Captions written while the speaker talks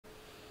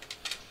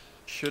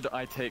Should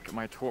I take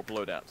my torp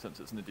loadout since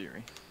it's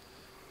Nadiri?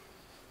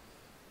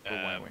 Or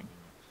Y-wing?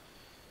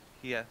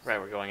 Yes. Right,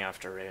 we're going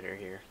after Raider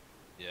here.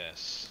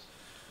 Yes.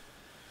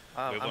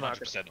 I'm We're not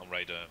 100% on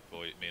Raider,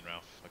 me and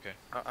Ralph. Okay.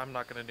 I'm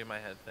not gonna do my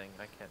head thing.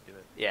 I can't do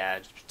it. Yeah,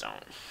 just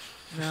don't.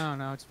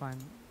 No, it's fine.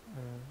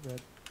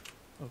 Red.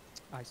 Oh,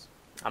 ice.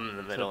 I'm in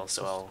the middle,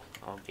 so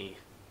I'll be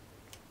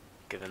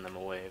giving them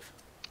a wave.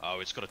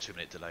 Oh, it's got a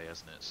 2-minute delay,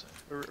 hasn't it? So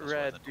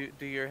Red,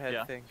 do your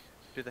head thing.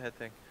 Do the head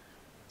thing.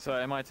 So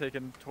am I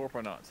taking torp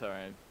or not?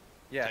 Sorry.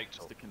 Yeah. Take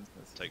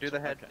do the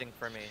head okay. thing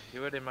for me.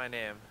 Do it in my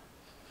name.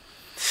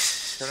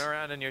 Turn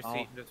around in your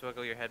seat and just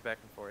wiggle your head back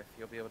and forth.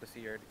 You'll be able to see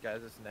your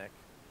guys' neck.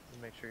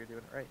 And make sure you're doing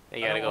it right.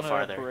 You gotta go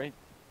farther.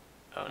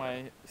 Oh,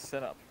 my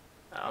setup.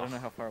 Oh. I don't know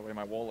how far away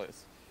my wall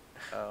is.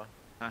 Oh.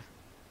 I'll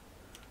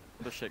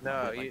just shake my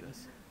head like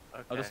this.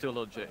 Okay. I'll just do a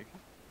little jig.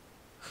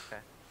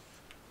 Okay.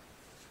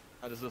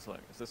 How does this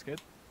look? Is this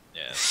good?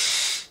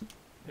 Yes.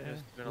 Yeah.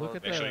 Look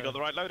at Make sure you got the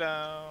right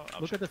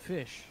loadout. Look at the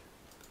fish.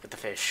 Look at the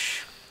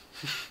fish.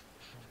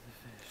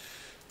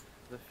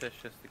 The fish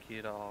is the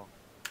key to all.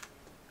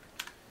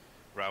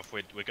 Ralph,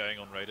 we're going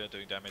on Raider,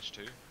 doing damage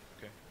too.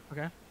 Okay.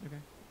 Okay.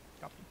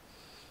 Copy.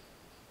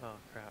 Oh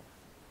crap.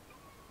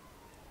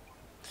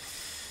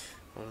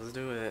 Let's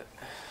do it.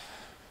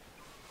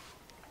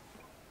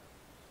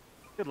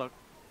 Good luck.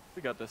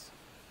 We got this.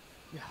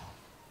 Yeah.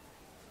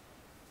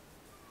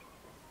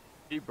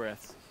 Deep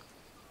breaths.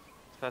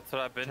 That's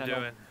what I've been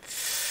doing.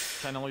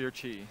 Channel your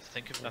chi.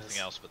 Think of nothing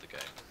else but the game.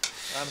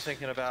 I'm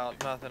thinking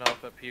about nothing else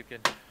but puking.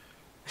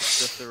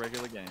 Just a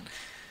regular game.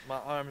 My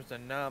arms are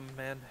numb,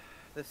 man.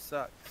 This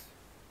sucks.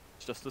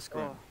 It's just a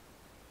scrim.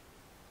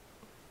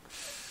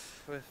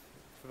 With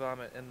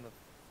vomit in the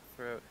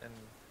throat and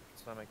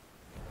stomach.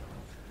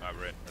 Alright,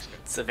 we're in. Let's go.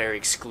 It's a very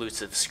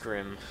exclusive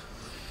scrim.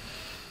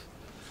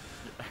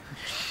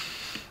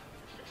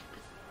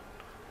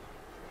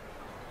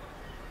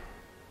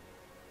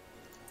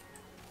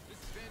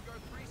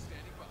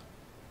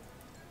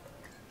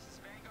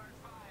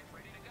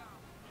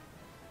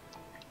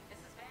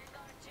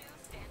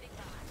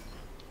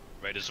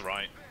 Raider's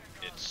right.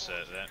 It's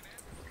there.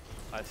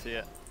 I see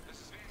it.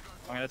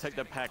 I'm gonna take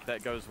the pack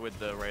that goes with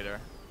the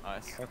Raider.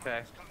 Nice.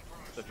 Okay.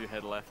 So if you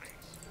head left.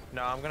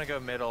 No, I'm gonna go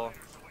middle.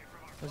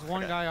 There's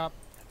one guy up.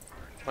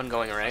 One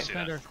going I right. see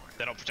that.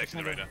 They're not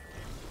protecting the Raider.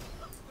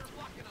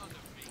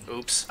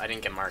 Oops, I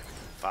didn't get marked.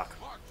 Fuck.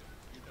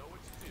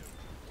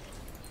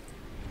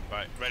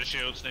 Right, Raider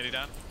shield's nearly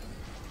down.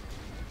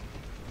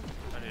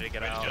 I need to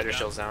get Raider out. Raider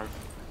shield's down.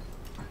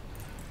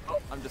 Oh,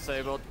 I'm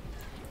disabled.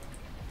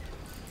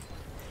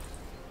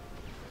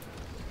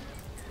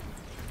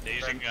 They're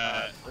using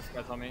This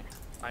guy's on me.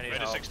 I need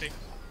Raider help. 60.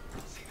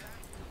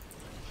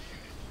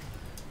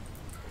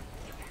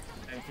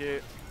 Thank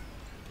you.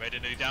 Raider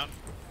nearly down.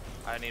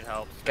 I need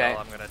help. Okay.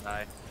 I'm gonna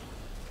die.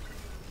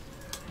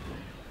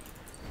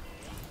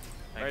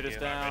 Thank Raider's you.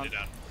 down. Raider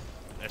down.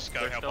 Let's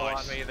go They're help still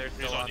Ice. on me. They're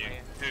Who's still on on you? me.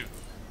 Who?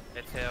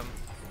 It's him.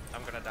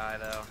 I'm gonna die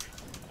though.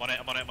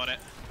 I'm on it.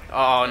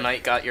 Oh,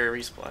 Knight got your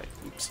resupply.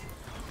 Oops.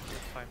 It's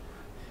fine.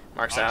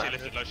 Mark's RT out.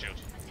 lifted, low shield.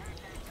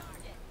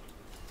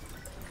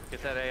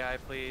 Get that AI,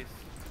 please.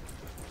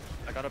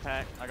 I got a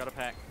pack.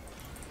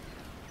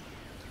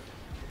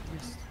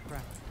 Yes,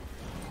 crap.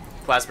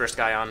 Plasburst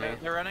guy on me.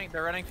 They're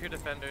running two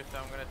defenders, so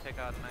I'm gonna take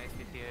out an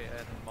ICT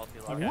and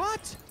multi-lock. Okay.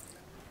 What?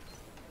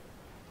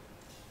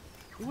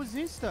 It was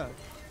Insta.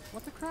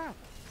 What the crap?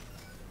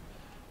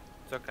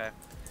 It's okay.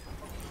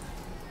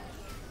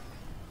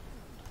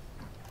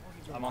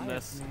 I'm on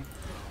this.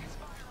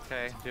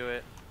 Okay, do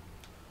it.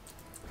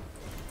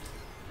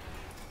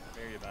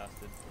 Here, you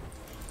bastard.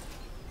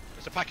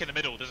 There's a pack in the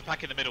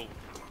middle.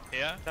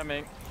 Here.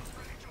 Coming.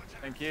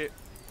 Thank you.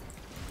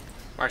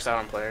 Mark's out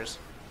on players.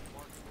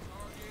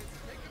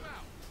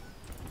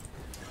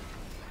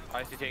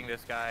 ICTing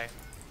this guy.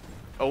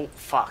 Oh,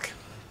 fuck.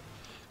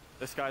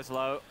 This guy's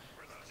low.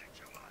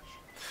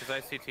 He's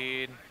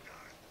ICT'd.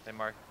 They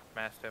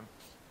masked him.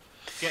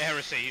 Get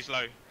Heresy, he's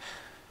low.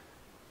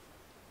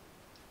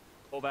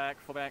 Fall back.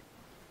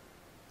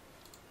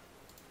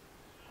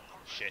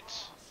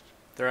 Shit.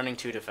 They're running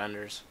two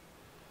defenders.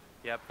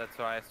 Yep, that's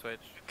why I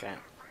switched. Okay.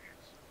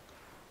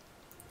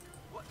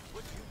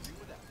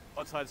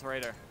 What side's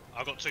Raider?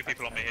 I've got two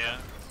people on me here.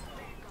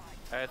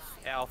 It's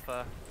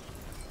Alpha.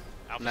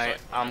 Alpha Knight,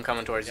 side. I'm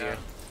coming towards Yeah. you.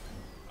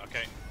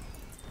 Okay.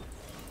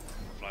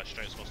 Fly as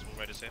straight as possible.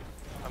 Raiders here.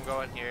 I'm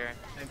going here.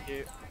 Thank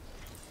you.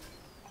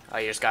 Oh,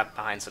 you just got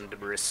behind some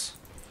debris.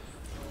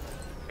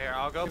 Here,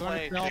 I'll go You wanna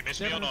play. tell- Did you miss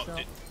me or not?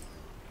 Yourself.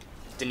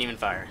 Didn't even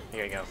fire.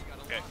 Here you go.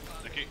 Okay.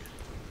 Thank you.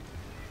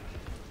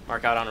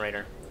 Mark out on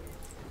Raider.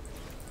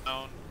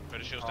 Down.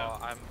 Raider shield's down.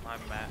 Oh, I'm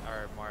Matt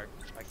or Mark.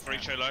 I Free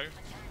can't. show low.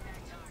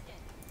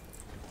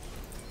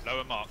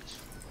 Lower marked.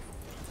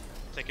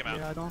 Take him out.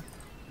 Yeah, I don't.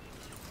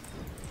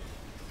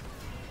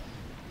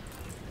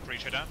 Free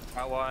show down.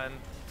 Got one.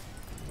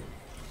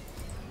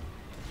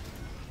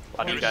 A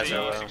lot of you guys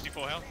are low.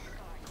 64 health.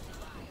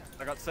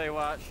 I got say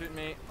what? Shoot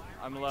me.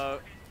 I'm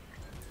low.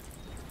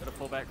 Gotta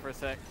pull back for a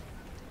sec.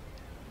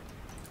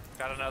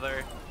 Got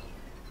another.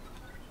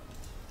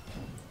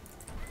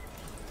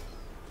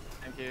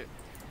 you.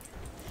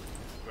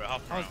 We're at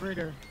half How's round.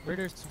 Raider?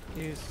 Raider's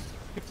is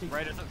 50.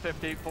 Raiders at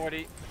 50,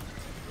 40.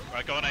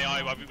 Right, go on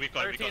AI. We've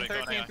got it. 13, Go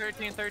on 13, AI.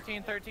 13,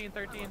 13, 13,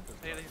 13.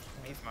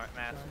 He's smart,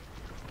 math.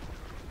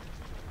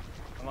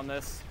 I'm on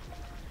this.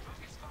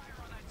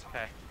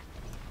 Okay.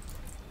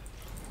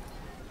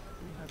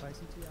 We have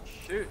ICT out.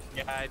 Shoot.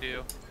 Yeah, I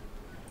do.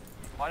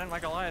 Why didn't my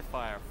Goliath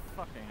fire?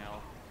 Fucking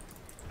hell.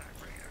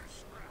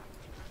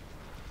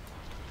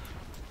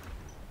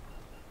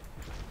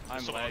 I'm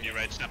Someone on lagging. you,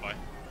 Red. Stand by.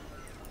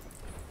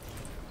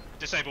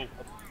 Disable.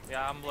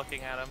 Yeah, I'm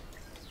looking at him.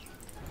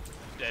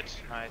 Dead.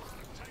 Nice.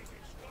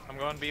 I'm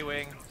going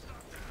B-wing.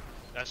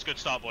 That's a good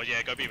start, boy.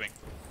 Yeah, go B-wing.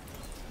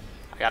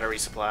 I got a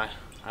resupply.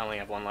 I only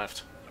have one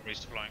left. I'm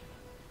resupplying.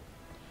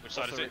 Which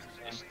side is Also it?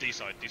 It's D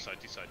side, D side,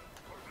 D side.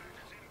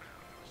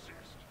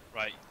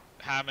 Right.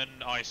 Ham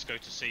and Ice go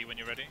to C when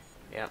you're ready.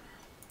 Yeah.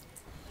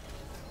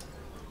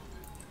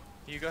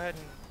 You go ahead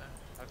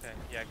and... okay,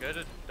 yeah, go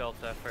to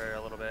Delta for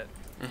a little bit.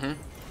 Mm-hmm.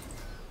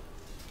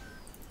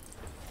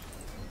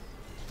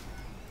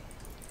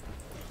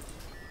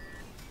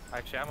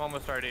 Actually, I'm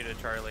almost already to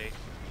Charlie.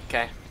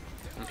 Okay.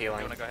 I'm You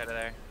healing. wanna go ahead of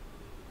there?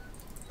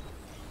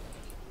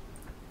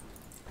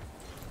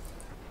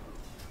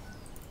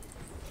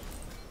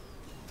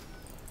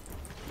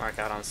 Mark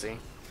out on C.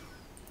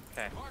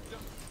 Okay.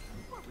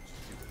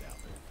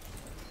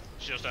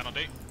 Shields down on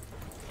D.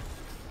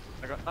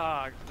 I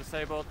got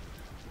disabled.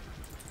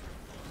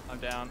 I'm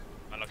down.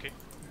 Unlucky. Be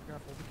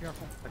careful, be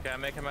careful. Okay,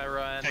 I'm making my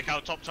run. Take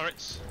out top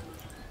turrets.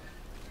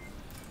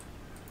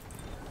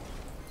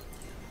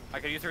 I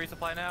could use a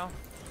resupply now.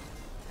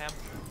 Ham.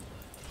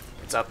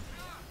 It's up.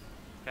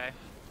 Okay.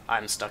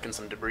 I'm stuck in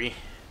some debris.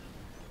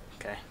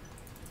 Okay.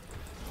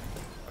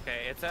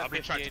 Okay, it's at I've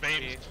been 50 tracked HP.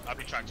 beamed. I've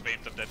been tracked beamed.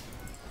 I'm dead.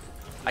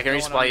 I can No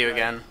one resupply on you you,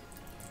 again.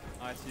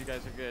 Alright, so you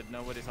guys are good.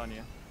 Nobody's on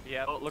you.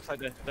 Yep. Oh, it looks like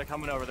they're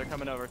coming over. They're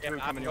coming over. Yep, Two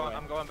coming your way.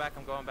 I'm going back.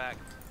 I'm going back.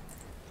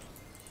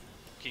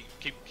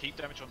 Keep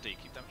damage on D.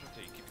 Keep damage on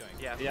D. Keep going.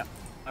 Yeah. Yeah,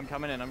 I'm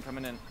coming in. I'm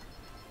coming in.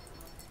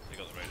 They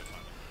got the radar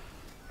finally.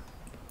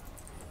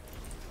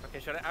 Okay,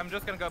 should I? I'm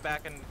just gonna go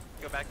back to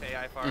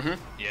AI farm.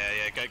 Mm-hmm.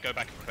 Yeah. Go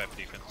back and prepare for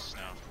defense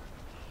now.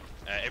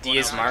 D Everyone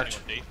is else marked.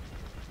 on D.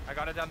 I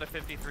got it down to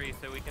 53,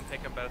 so we can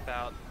take them both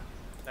out.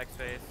 Next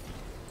phase.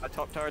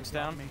 Top turret's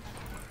down. Me.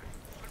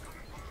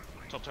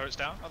 Top turrets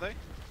down, are they?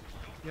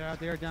 Yeah,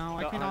 they're down.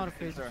 I No, can I'm out of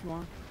phase sure. if you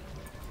want.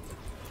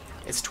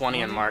 It's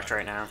 20 and marked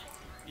right now.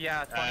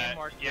 Yeah, 20 and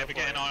mark. Yeah, we're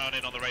getting ion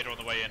in on the radar on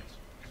the way in.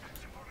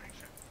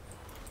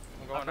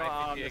 I'm going I've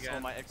got ICT this on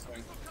again. my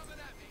X-wing.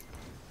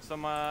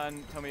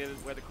 Someone tell me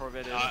where the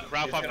Corvette is. Ralph, It's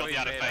I've gonna got be the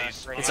out of beta.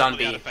 phase. It's I've on got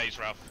the B. out of phase,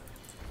 Ralph.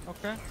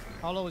 Okay.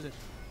 How low is it?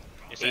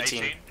 It's at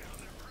 18. 18.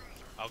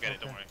 I'll get it,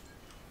 don't Okay. worry.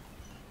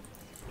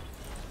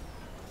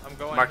 I'm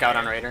going. Mark out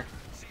here. on Raider.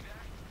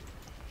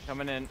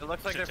 Coming in. It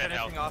looks like they're 10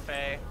 finishing health. off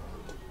A.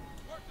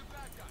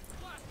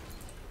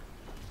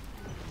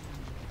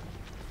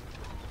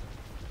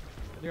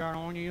 They are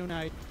on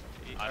Unite.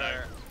 I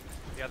know.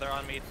 Yeah, they're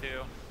on me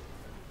too.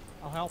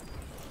 I'll help.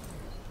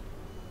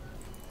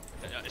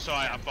 It's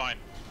alright, I'm fine.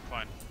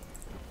 Fine.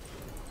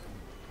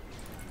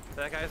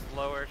 That guy's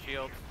lower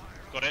shield.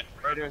 Got it.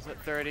 Raiders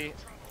at 30.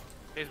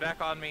 He's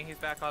back on me. He's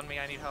back on me.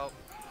 I need help.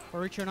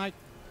 For each Unite.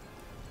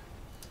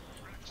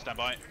 Stand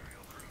by.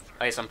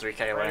 Ice, I'm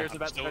 3k away. Raiders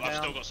about to go I've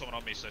down. still got someone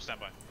on me, so stand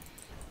by.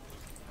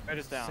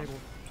 Raiders down. Disabled.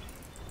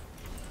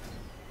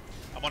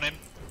 I'm on him.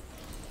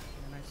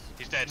 Yeah, nice.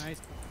 He's dead. Nice.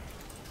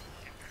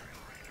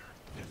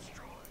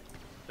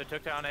 They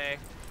took down A.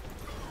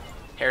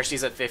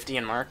 Heresy's at 50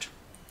 and marked.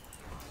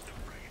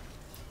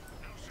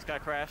 This guy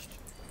crashed.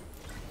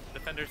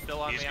 Defender's still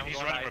on He's me. I'm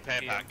going running to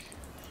repair ICT pack. him.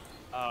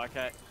 Oh,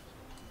 okay.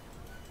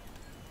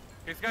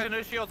 He's got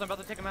no shields. I'm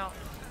about to take him out.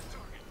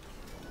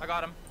 I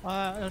got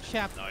him.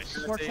 Shaft. Nice.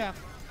 Support shaft.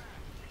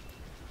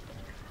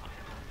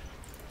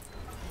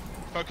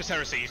 Focus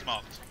Heresy, he's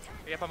marked.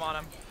 Yep, I'm on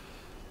him.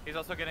 He's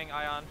also getting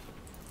ion.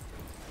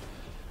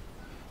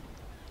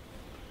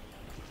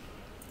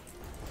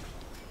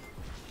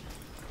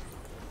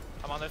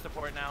 I'm on their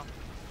support now.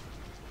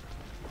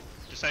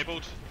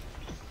 Disabled.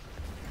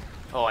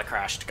 Oh, I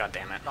crashed. God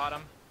damn it. Got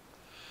him.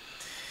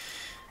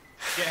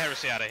 Get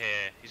Heresy out of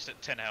here. He's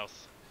at 10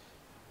 health.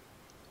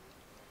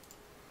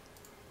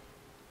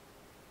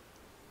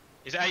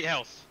 He's at 8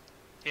 health.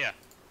 Here.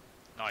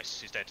 Nice,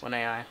 he's dead. 1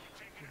 AI.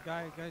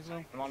 Guys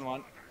low. I'm on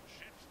one.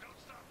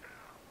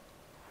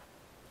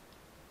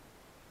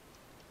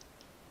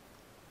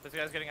 This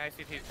guy's getting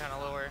ICT kind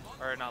of lower.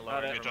 Or not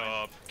lower. Got it. Good never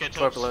mind. job. Get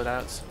Torp torps.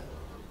 loadouts.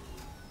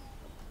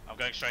 I'm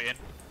going straight in.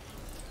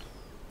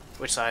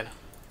 Which side?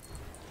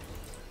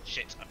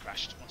 Shit, I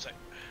crashed. One sec.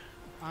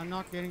 I'm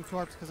not getting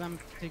torps because I'm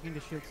taking the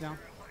shields down.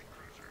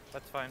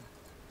 That's fine.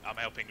 I'm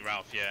helping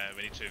Ralph, yeah,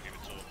 we need 2 of you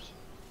with torps.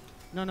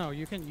 No,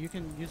 you can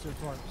use your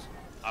torps.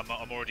 I'm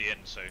already in,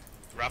 so...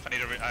 Ralph, I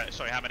need a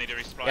sorry, how many to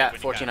resupply? Yeah, when you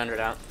can. 1400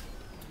 out.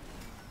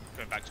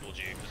 Going back towards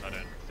you, because I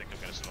don't think I'm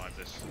going to survive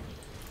this.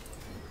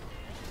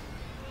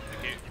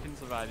 Thank you. You can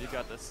survive. You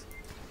got this.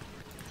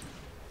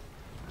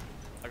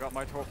 I got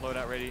my torp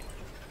loadout ready.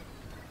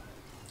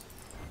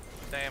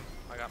 Same.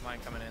 I got mine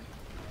coming in.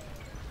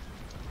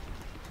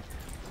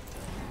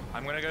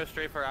 I'm gonna go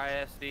straight for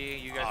ISD.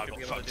 You I guys should got be able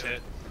to fucked do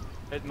hit.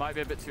 it. It might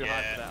be a bit too high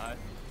Yeah. for that.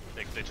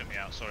 They took me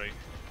out, sorry.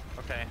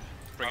 Okay.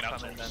 Bringing I'll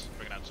out come in torps.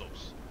 Bringing out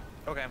torps.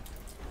 Okay.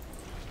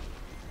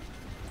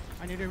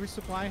 I need to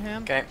resupply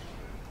him. Okay.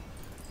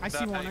 I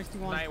see one. I see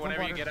one. Knight, One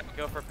whenever you water. get up,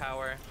 go for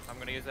power. I'm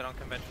gonna use it on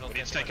conventional. We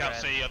need to take out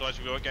C, otherwise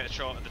we won't get a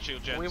shot at the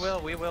shield gens. We will.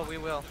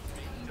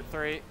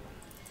 3.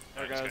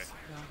 There it Let's goes. go.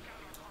 Yeah.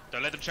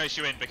 Don't let them chase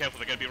you in, be careful,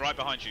 they're going to be right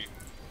behind you.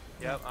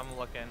 Yep, I'm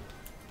looking.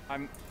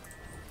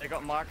 They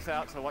got marks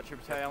out, so watch your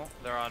tail.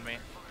 They're on me.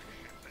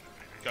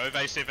 Go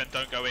evasive and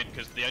don't go in,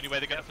 because the only way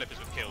they're going to flip is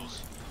with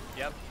kills.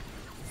 Yep.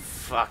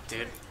 Fuck,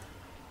 dude.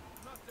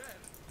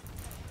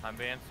 I'm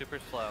being super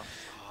slow.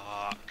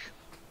 Fuck.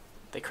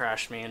 They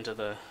crashed me into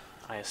the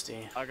ISD.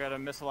 I got a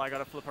missile. I got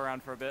to flip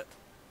around for a bit.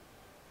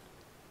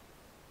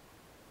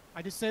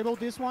 I disabled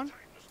this one.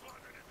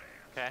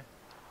 Okay.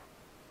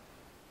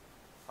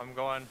 I'm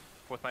going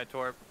with my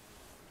torp.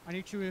 I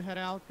need you to head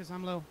out because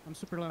I'm low. I'm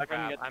super low. I couldn't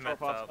Crap, get the I'm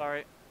torp at off. sub.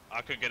 Sorry.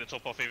 I couldn't get a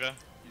top off either.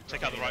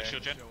 Take out the right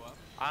shield gen.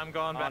 I'm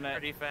going back On it. for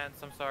defense.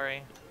 I'm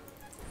sorry.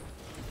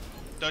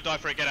 Don't die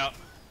for it, get out.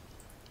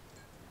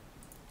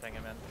 Dang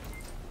it,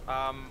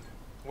 man.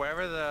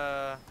 Wherever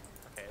the...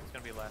 Okay, it's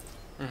gonna be left.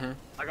 Mm-hmm.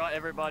 I got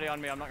everybody on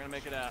me. I'm not gonna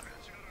make it out.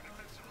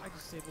 I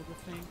disabled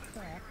the thing.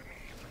 Crap.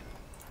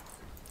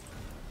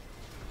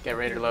 Get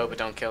Raider low, but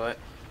don't kill it.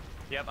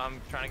 Yep, I'm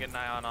trying to get an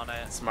eye on it.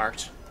 It's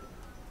marked.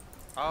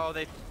 Oh,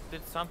 they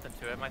did something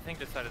to it. My thing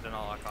decided to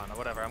not lock on.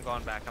 Whatever, I'm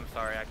going back. I'm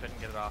sorry, I couldn't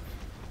get it off.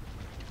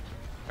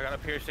 I got a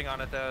piercing on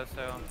it though,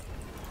 so...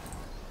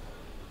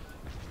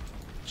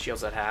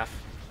 Shield's at half.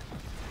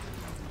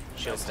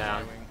 Shield's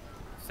down.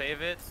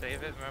 Save it,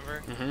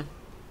 remember? Mm-hmm.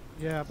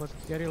 Yeah, but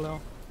get it low.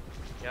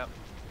 Yep.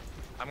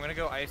 I'm gonna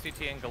go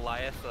ICT and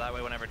Goliath, so that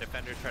way whenever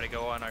defenders try to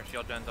go on our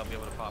shield gens, I'll be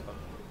able to pop them.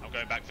 I'm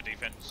going back for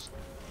defense.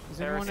 Is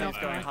anyone Harrison's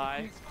else going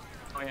high.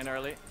 Going in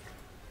early.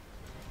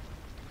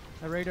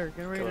 A Raider.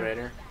 Get a Raider. Kill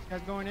Raider.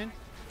 Guys going in.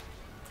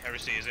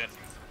 Heresy is in.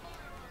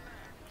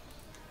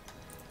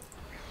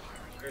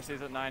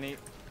 Heresy's at 90.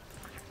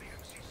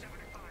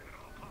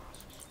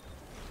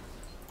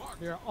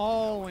 They're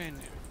all in.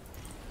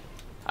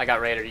 I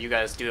got Raider. You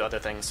guys do other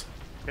things.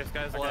 This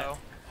guy's Okay. low.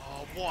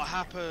 Oh, what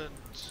happened?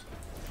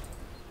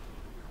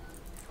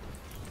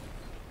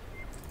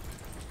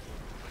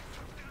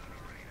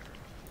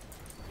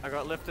 I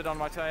got lifted on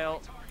my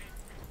tail.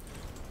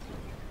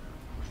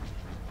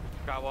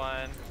 Got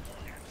one.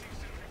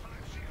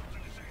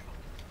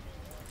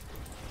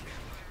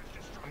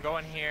 I'm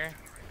going here.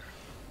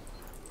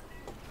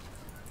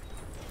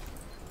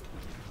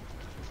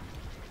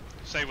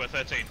 Say we're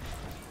 13.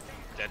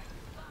 Dead.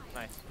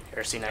 Nice.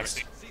 Heresy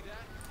next.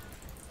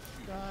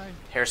 Die.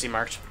 Heresy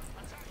marked.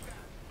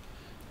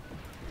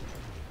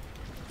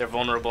 They're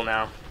vulnerable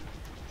now.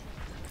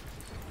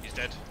 He's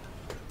dead.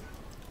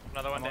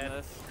 Another one I'm on dead.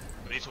 this.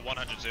 We need to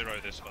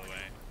 100-0 this, by the way.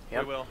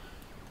 Yep. We will.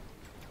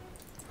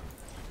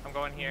 I'm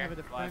going We here. have a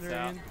defender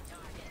out. in.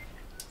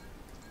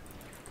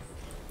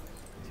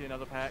 See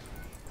another pack.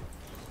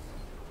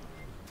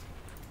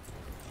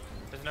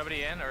 Is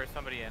nobody in or is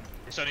somebody in?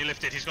 It's only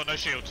lifted, he's got no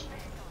shield.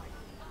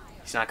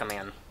 He's not coming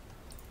in.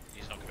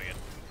 He's not coming in.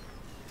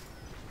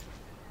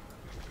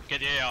 Get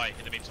the AI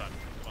in the meantime.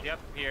 Come on. Yep,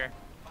 here.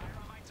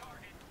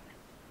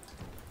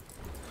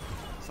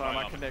 Sorry, Right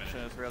my up in a connection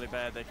minute. is really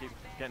bad. They keep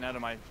getting out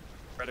of my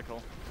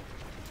reticle.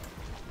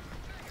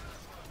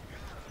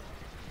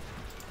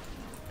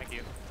 Thank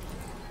you.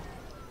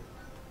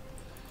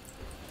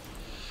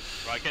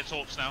 Right, get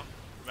torps now,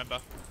 remember.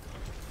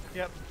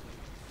 Yep.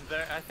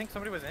 There, I think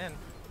somebody was in.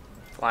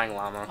 Flying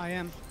llama. I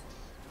am.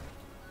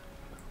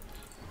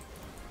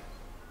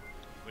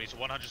 We need to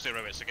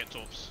 100-0 it, so get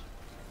torps.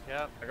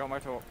 Yep. I got my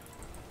torp.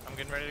 I'm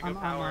getting ready to go I'm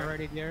power.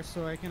 already there,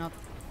 so I cannot.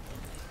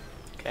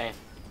 Okay.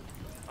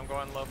 I'm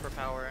going low for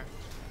power.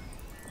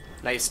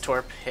 Nice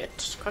torp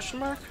hit? Question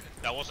mark?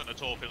 That wasn't a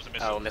torp, it was a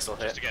missile. Oh, missile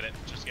Just hit. to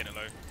get it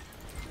low.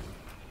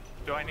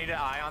 Do I need an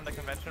eye on the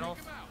conventionals?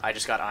 I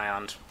just got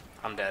ioned.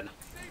 I'm dead.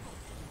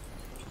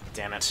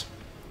 Damn it.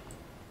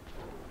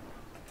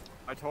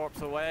 My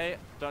torp's away.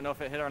 Don't know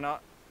if it hit or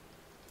not.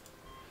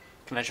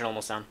 Conventional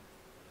almost down.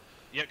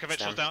 Yep,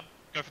 conventional's Down. down.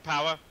 Go for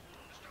power.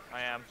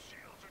 I am.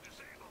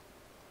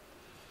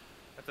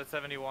 That's at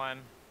 71.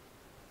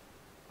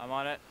 I'm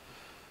on it.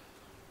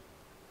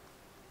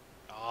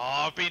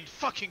 Oh, I've been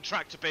fucking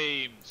tractor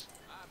beamed.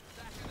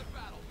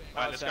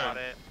 Right, let's go. Got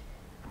it.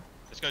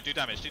 Let's go, do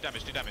damage, do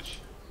damage, do damage.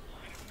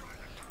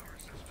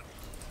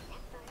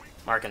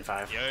 Marking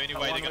 5. The only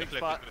Got way one they're gonna weak flip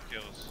spot. is with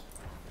kills.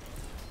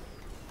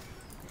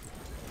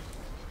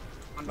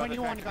 I'm about to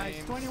 21 crack guys.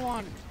 beams.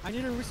 21. I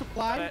need to Got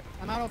resupply. it.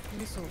 I'm out of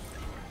missiles.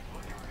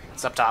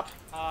 It's up top.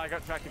 I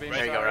got tractor beams.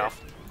 There you go, sorry.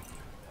 Ralph.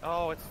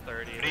 Oh, it's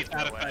 30. We need There's to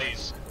add no a way.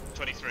 phase.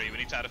 23, we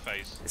need to add a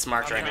phase. It's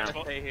marked I'm right gonna now.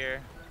 spot. stay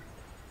here.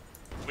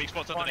 Weak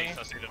spots 20. underneath,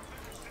 I see them.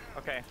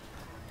 Okay.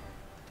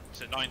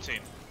 It's at 19.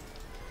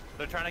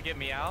 They're trying to get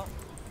me out.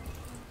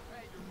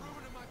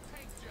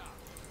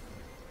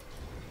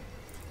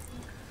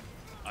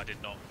 I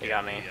did not. They get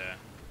got me.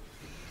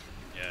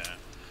 Yeah.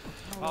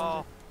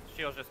 Oh,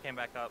 shields just came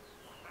back up.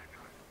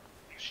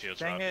 Shields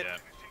Dang are up, it. yeah.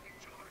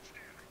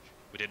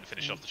 We didn't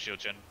finish off the shield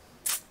gen.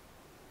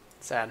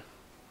 Sad.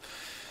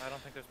 I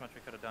don't think there's much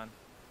we could have done.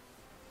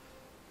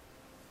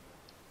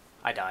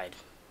 I died.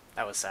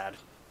 That was sad.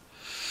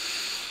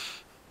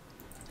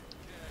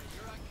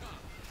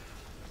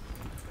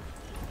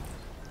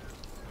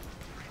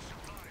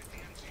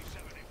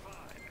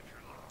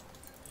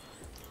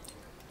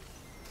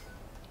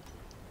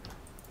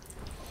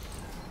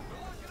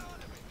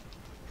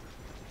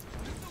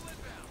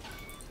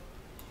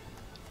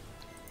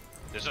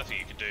 There's nothing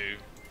you can do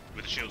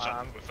with the shields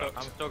up. We're fucked.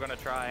 I'm still gonna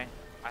try.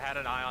 I had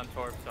an eye on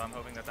Torp, so I'm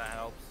hoping that that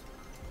helps.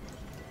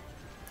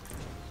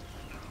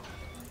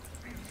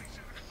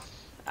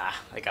 Ah,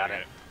 I got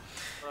it.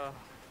 Uh,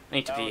 I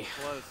need to that be. was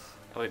close.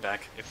 I'll be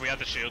back. If we had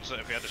the shields down,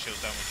 we probably would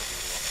have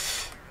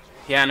won.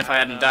 Yeah, and if I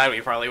hadn't died,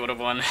 we probably would have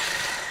won.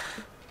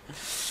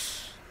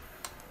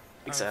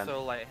 I'm Sad.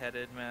 so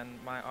lightheaded, man.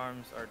 My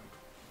arms are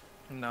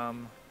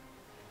numb.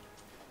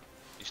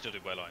 You still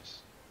did well, Ice.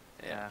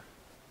 Yeah.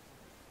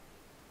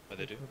 Oh,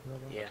 they do? Good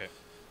brother. Yeah. Okay.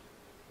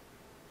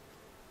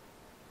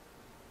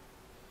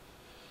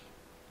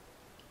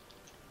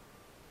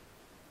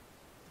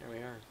 There we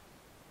are.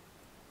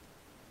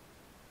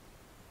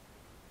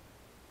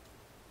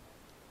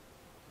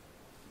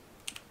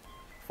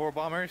 Four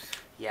bombers.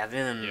 Yeah,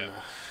 then. Yeah.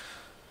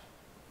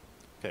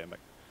 Okay, I'm back.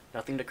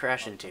 Nothing to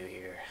crash into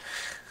here.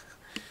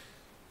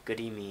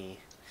 Goody me.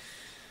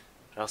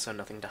 But also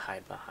nothing to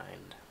hide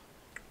behind.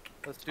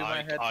 Let's do my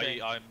head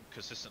thing. I'm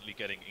consistently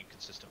getting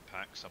inconsistent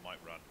packs. I might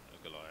run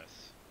a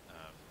Goliath.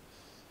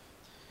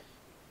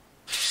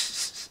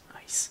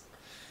 Nice.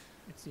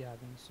 It's yeah, I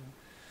think so.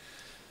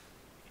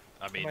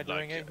 I mean, I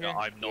doing like, it here?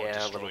 I'm not Yeah,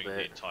 a little destroying the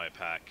bit. entire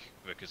pack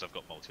because I've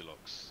got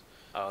multi-locks.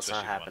 Oh, it's Especially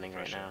not if I'm happening under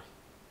right pressure. now.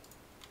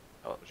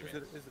 Oh, What do you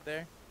mean? Is it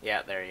there?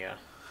 yeah, there you go.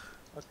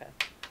 Okay.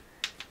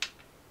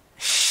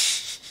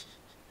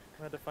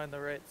 I had to find the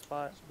right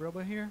spot. Is Robo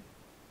here?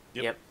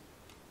 Yep. Yep.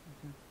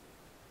 Okay.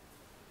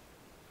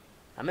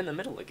 I'm in the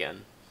middle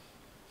again.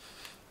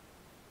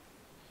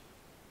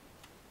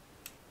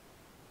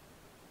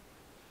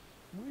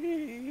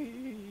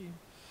 Whee!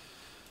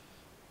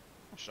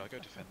 Should I go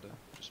defender?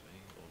 Just me?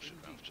 Or should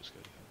Ralph just go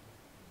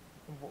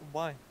defender?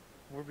 Why?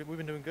 We've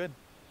been doing good.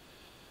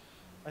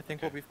 I think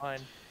Okay. we'll be fine.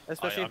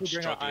 Especially if I'm we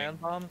bring out struggling ion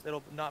bombs,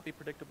 it'll not be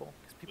predictable.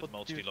 Because people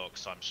With do.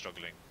 multi-locks, I'm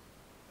struggling.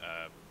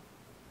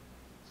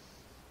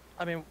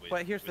 I mean, with-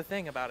 but here's the with-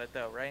 thing about it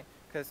though, right?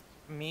 Because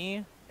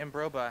me and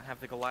Broba have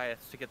the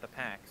Goliaths to get the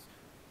packs,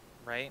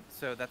 right?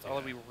 So that's all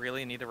Yeah. we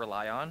really need to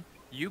rely on.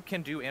 You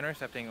can do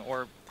intercepting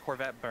or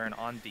Corvette burn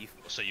on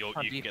defense. So you On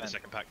can get the defense.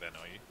 second pack then,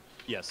 are you?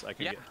 Yes, I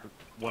can Yeah. get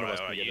one of us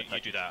can Alright, get you, it. you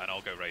do that and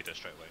I'll go Raider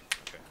straight away.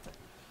 Okay.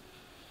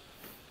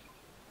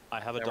 I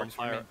have a That works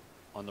for dumbfire me.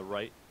 on the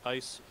right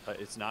ice.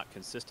 It's not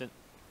consistent,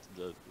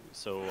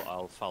 so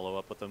I'll follow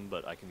up with them,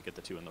 but I can get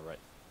the two on the right.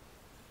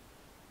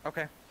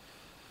 Okay.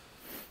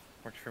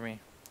 Works for me.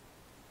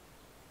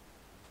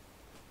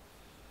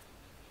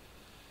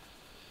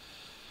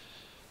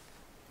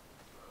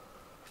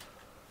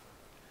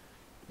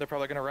 They're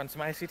probably going to run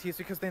some ICTs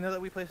because they know that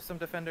we play some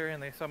defender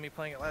and they saw me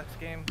playing it last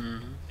game.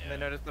 Mm-hmm. And they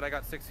noticed that I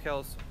got 6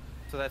 kills,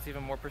 so that's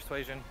even more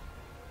persuasion.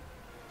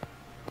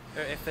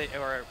 If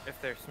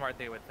they're smart,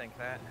 they would think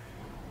that.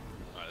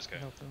 Alright, let's go. I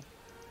hope so.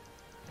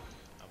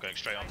 I'm going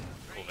straight on.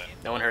 Corvette.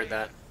 No one heard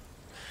that.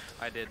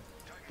 I did.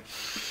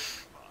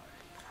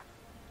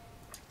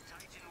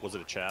 Was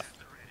it a chaff?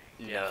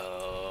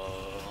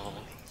 No.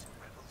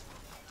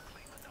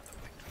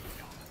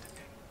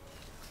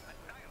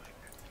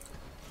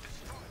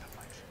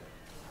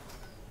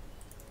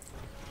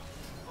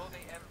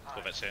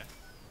 Corvette's here.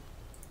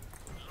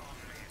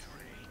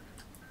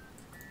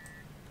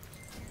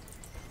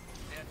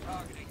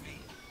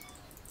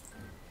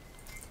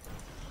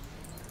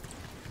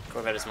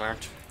 Corvette is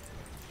marked.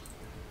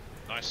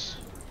 Nice.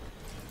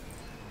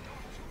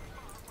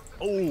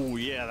 Oh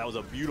yeah, that was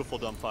a beautiful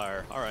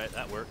dumbfire. All right,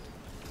 that worked.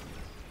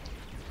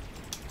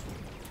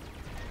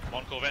 I'm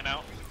on Corvette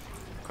now.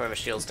 Corvette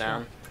shields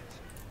down.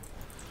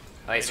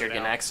 Ice, you're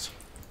down. next.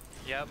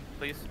 Yep,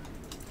 please.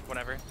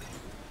 Whenever.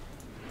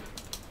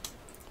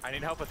 I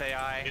need help with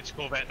AI. It's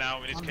Corvette now.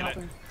 We need to I'm kill it.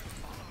 helping.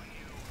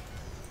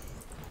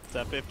 Is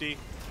that 50?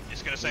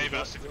 It's going to save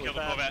us if we kill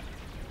the Corvette.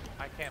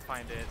 I can't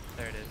find it.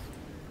 There it is.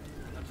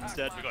 It's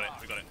dead. We got it.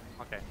 We got it.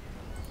 Okay.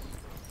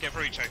 Get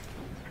for each check.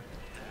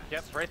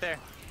 Yep, right there.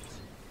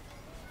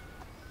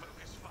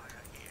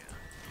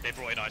 They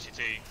brought in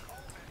ICT.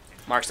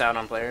 Marks out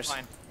on players.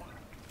 Fine.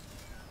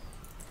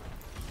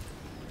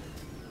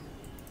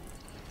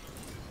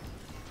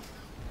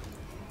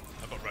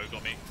 I've got Rogue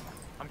on me.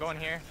 I'm going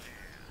here.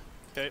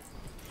 Okay.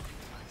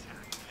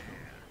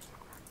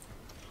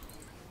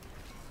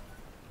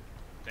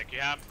 Thank you,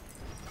 Ham.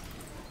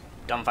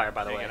 Dumbfire,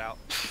 by the Take way. it out.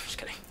 Just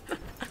kidding.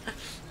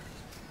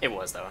 It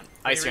was, though. Can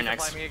Ice, you you're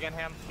next. resupply me again,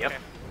 Ham? Yep.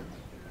 Okay.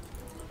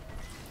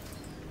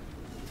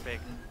 Big.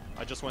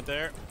 I just went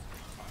there.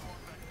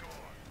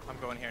 I'm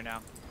going here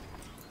now.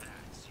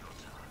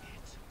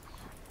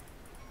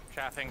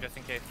 Chaffing just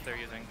in case they're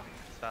using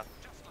stuff.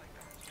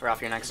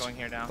 Ralph, you're I'm next. going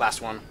here now.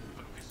 Last one.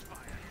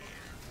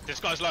 This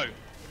guy's low.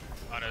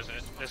 Oh no,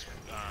 this.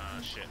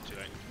 Shit, too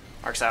late.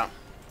 Mark's out.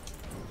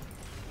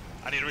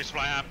 I need a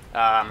resupply amp.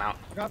 I'm out.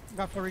 Got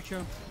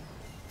Floricho.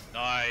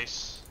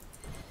 Nice.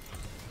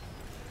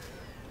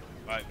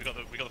 Right, we got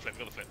the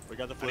flip. We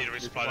got the I flip. need a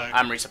resupply though.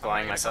 I'm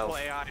resuppplying A myself.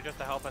 couple AI just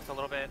to help us a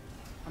little bit.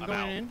 I'm I'm going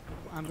out. in.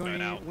 I'm going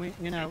going out.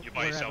 in out. You're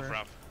by yourself, wherever.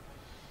 Ralph.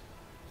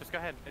 Just go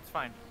ahead. It's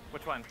fine.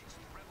 Which one?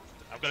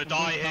 I'm gonna I'm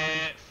die going down.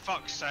 here.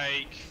 Fuck's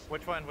sake.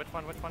 Which one?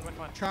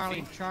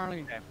 Charlie. C?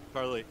 Charlie. Okay.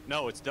 Charlie.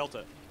 No, it's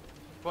Delta.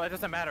 Well, it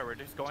doesn't matter. We're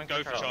just going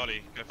Go for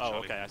Charlie. Go for Oh,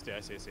 Charlie. okay. I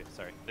see.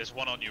 Sorry. There's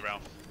one on you,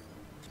 Ralph.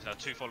 There's now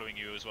 2 following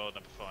you as well.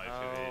 Number 5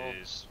 Oh.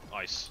 who is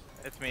Ice.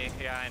 It's me.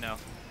 Yeah, I know.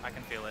 I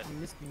can feel it. I'm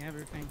missing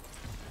everything.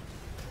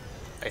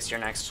 Ice, you're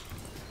next.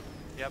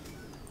 Yep.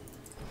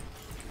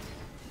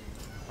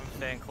 I'm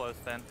staying close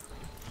then.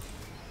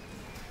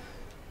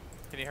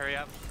 Can you hurry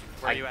up?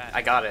 Where are you at?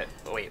 I got it.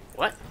 Oh, wait,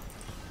 what?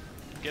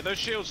 Get those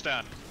shields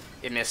down.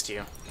 It missed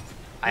you.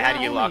 I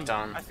had you Why? locked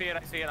on. I see it.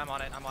 I'm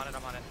on it.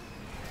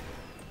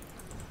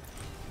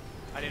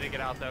 I need to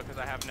get out though because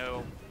I have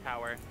no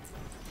power.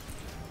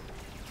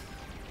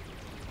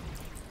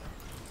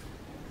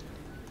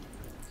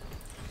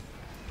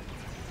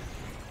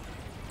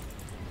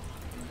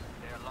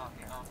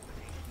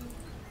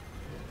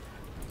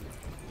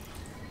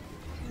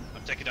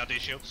 I'm taking down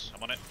these shields.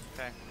 I'm on it.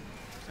 Okay.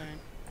 Same.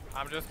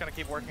 I'm just gonna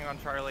keep working on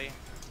Charlie.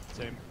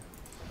 Same.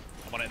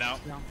 I'm on it now.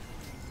 Down.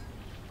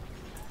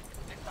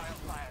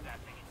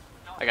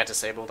 I got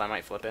disabled. I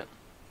might flip it.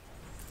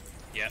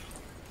 Yeah.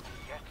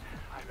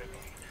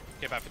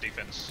 Get back for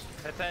defense.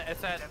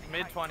 It's at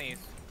mid 20s.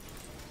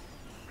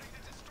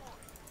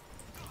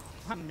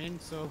 I'm in,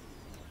 so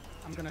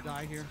I'm gonna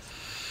die here.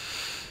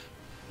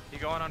 You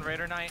going on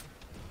Raider Knight?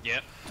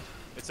 Yep.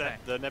 It's Okay.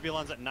 at the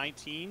Nebulon's at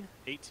 19,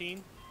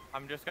 18.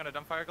 I'm just gonna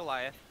dumbfire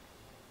Goliath.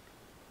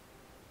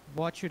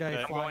 What should I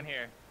Okay. I'm fly? going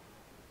here.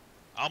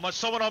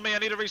 Someone on me. I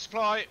need a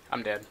resupply.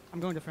 I'm dead. I'm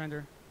going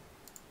defender.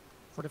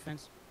 For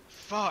defense.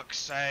 Fuck's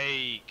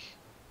sake.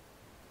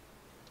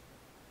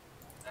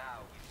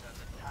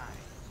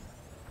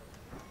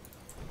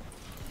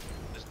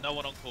 There's no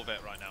one on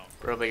Corvette right now.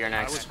 Robo, you're I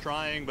next. was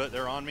trying, but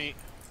they're on me.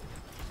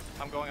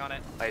 I'm going on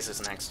it. Ice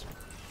is next.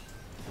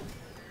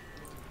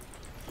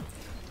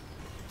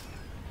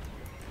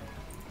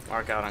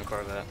 Mark out on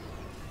Corvette.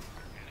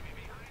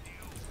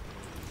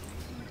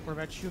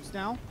 Corvette shoots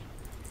down.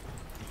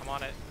 I'm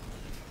on it.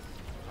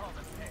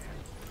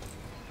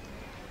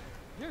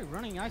 They're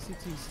running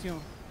ICT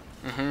still.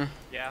 Mm-hmm.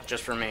 Yeah.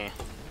 Just for me.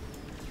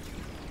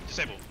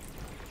 Disable.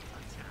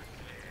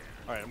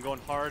 All right, I'm going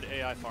hard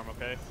AI farm.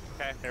 Okay.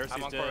 Okay. Heresy's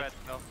I'm on dead. Corvette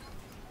still.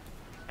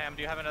 Ham,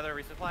 do you have another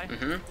resupply?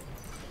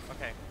 Mm-hmm.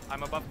 Okay.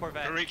 I'm above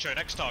Corvette. Maricho,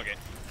 next target.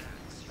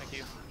 Thank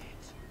you.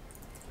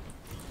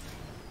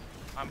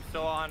 I'm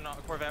still on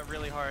Corvette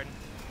really hard.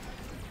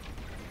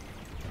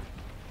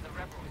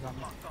 He's on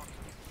me.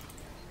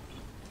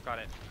 Got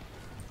it.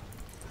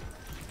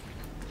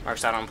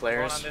 Mark's out on Going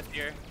players. on this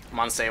here. I'm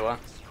on Sewa.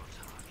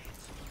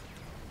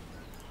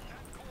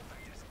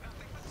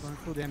 Going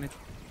full damage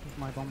with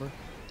my bomber.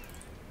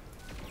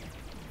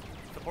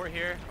 Support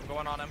here. I'm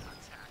going on him.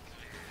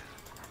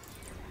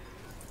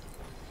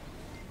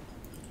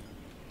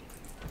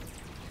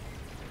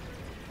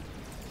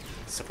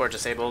 Support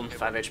disabled.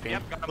 5 HP.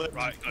 Yep, got him.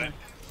 Right, got it.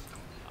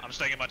 I'm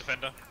staying in my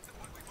defender.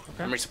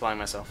 Okay. I'm resupplying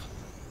myself.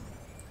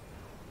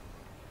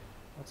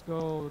 Let's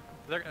go.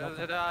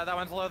 That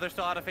one's low. They're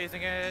still out of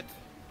phasing it.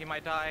 He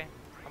might die.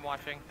 I'm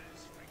watching.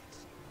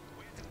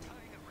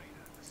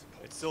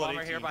 It's still at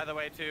Bomber 18. here, by the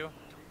way, too.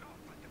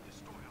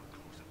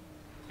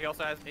 He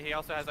also has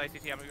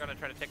ICT. I'm gonna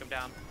try to take him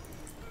down.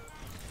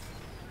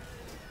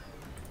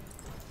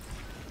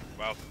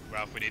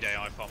 Ralph, we need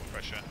AI farm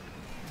pressure.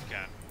 You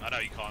can. I know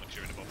you can't because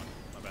you're in the bomber.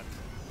 My bad.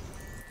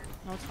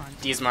 No, it's fine.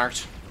 D's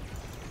marked.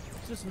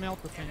 Just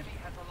melt the thing.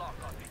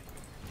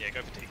 Yeah,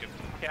 go for T. Go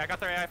for Okay, I got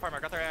their AI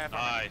farmer.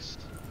 Nice.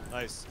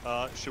 Nice.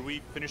 Should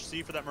we finish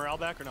C for that morale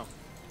back or no?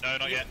 No,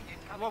 not yet.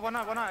 Well, why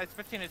not? Why not? It's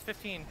 15. It's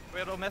 15.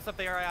 It'll mess up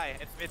the RI.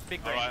 It's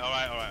big brain.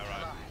 Alright.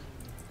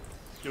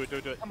 Do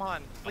it. Come on.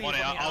 I'm Please on it.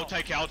 let me I'll out.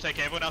 take it.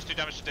 Everyone else do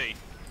damage to D.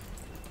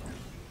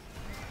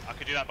 I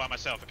can do that by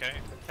myself, okay?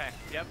 Okay.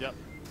 Yep. Yep.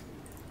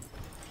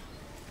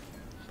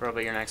 Robo,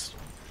 you're next.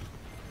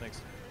 Thanks.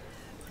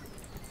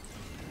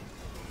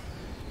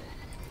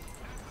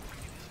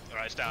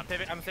 Alright, it's down.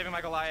 I'm saving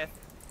my Goliath.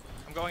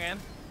 I'm going in.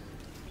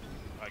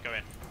 Alright, go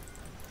in.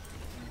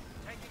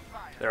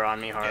 They're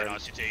on me Yeah, hard.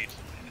 ICT'd.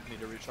 Need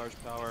to recharge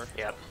power.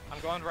 Yep. I'm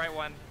going right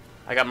one.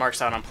 I got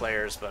marks out on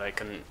players, but I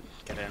couldn't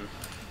get in.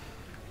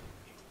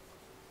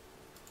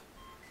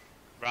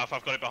 Ralph,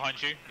 I've got it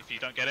behind you if you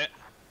don't get it.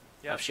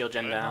 Yep. Have shield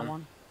gen Down down.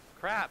 one.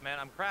 Crap, man.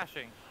 I'm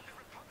crashing.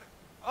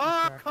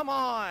 Oh, Okay. come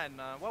on.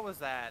 What was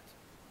that?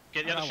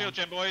 Get the I other got shield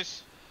gen,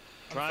 boys.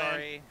 I'm Trying.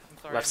 sorry. I'm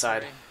sorry. Left I'm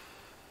side. sorry.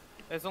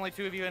 There's only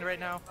 2 of you in right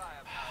now.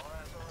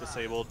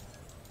 Disabled.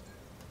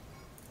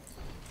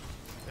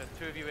 There's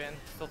 2 of you in.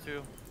 Still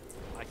 2.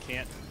 I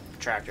can't.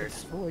 Tractored.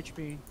 Full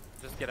HP.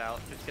 Just get out.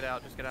 Just get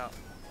out. Just get out.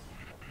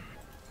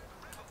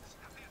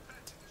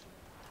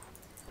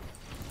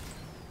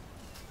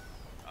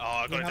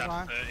 I got You it have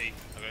down to eye? 30.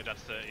 I got it down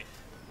to 30.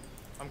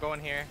 I'm going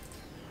here.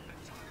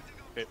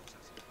 Okay.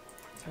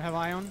 You have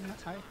eye on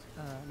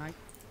Knight?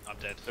 I'm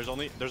dead. There's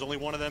only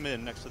one of them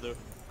in next to the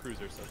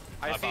cruiser. So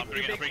I see I'm two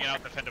bringing big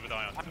out Defender with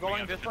Ion. I'm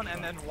going this one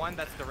and then one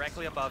that's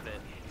directly above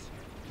it.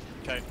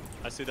 okay,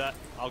 I see that.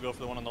 I'll go for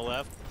the one on the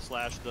left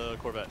slash the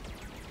Corvette.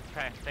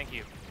 Okay, thank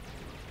you.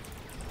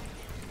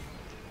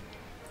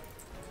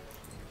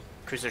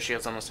 Cruiser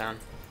shield's almost down.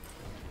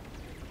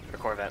 Or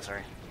Corvette,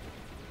 sorry.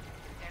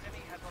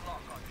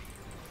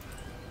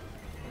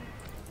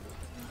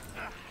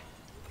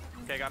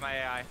 Okay, got my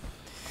AI.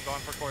 I'm going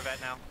for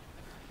Corvette now.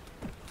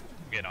 I'm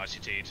getting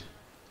ICT'd.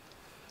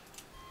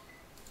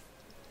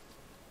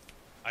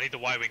 I need the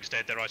Y-Wings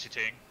dead, they're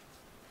ICTing.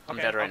 I'm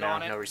Okay, dead right I'll go now,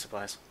 on it. no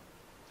resupplies.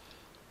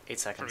 8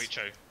 For seconds.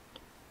 Richo.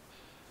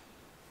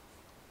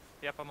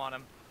 Yep, I'm on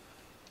him.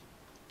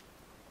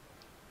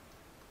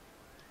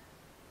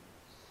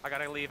 I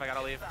gotta leave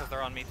because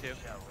they're on me too.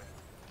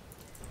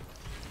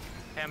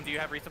 Ham, do you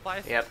have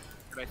resupplies? Yep.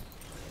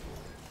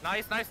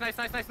 Nice. Nice.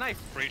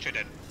 For Richo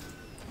dead.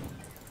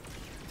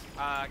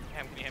 Ham,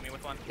 can you hit me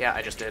with one? Yeah,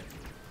 I just did.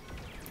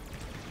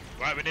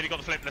 Right, we nearly got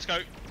the flip. Let's go.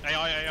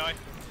 AI.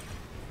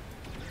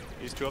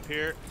 These two up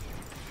here.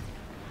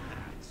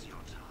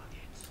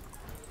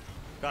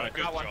 Got it.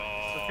 Good Got one.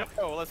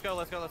 job. Let's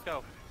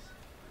go.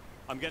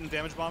 I'm getting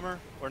damage bomber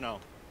or no?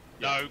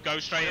 No, go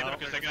straight in No.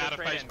 because they're going to out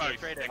of phase both.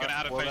 straight They're in. going to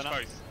out of Well, phase then,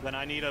 both. then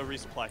I need a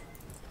resupply.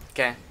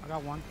 Okay, I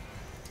got one.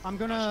 I'm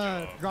gonna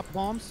Nice job. drop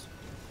bombs.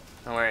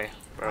 don't worry,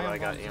 bro, Ion I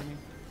got bombs, you. mean.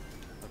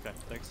 Okay,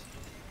 thanks.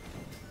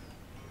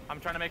 I'm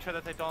trying to make sure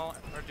that they don't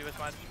or do as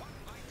much.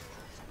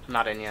 I'm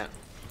not in yet.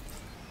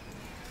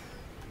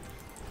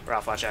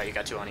 Ralph, watch out, you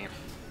got 2 on you.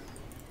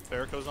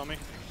 Farrakhan's on me.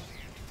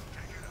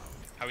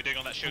 How are we doing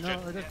on that shield,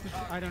 No, Jen?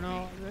 I don't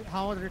know.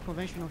 How are the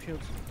conventional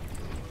shields?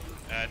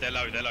 They're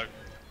low.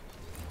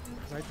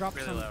 I dropped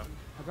Really some. low.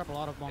 I dropped a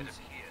lot of bombs.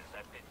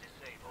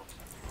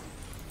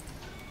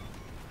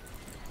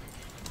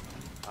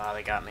 Ah,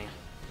 they got me.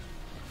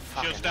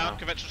 Shields Fucking down, hell.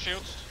 conventional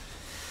shields.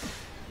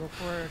 Go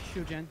for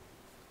shoe gen.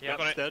 Yeah.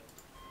 Got it. Dead.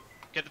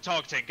 Get the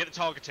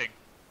targeting.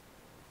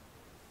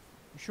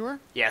 You sure?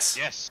 Yes,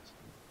 Yes.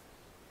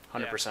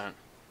 100%.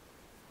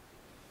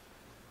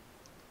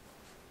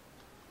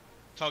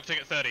 Targeting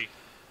at 30.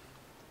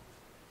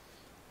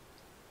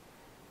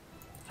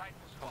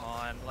 Come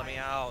on, let me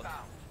out.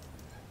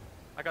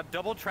 I got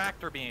double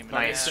tractor beam.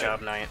 Nice man.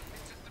 job, Knight.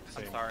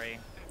 I'm Same. sorry.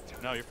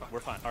 No, we're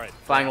fine. All right.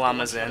 Flying After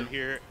llama's one's in.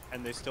 here,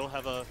 and they still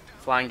have a.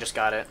 Flying just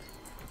got it.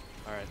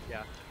 All right.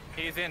 Yeah.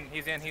 He's in.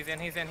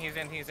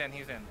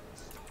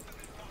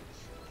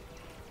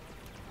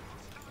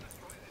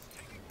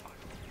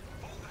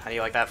 How do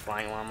you like that,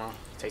 Flying Llama?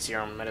 Takes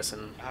your own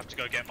medicine. I have to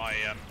go get my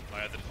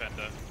my other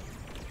defender.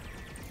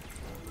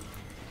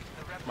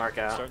 Mark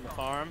out. Starting the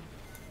farm.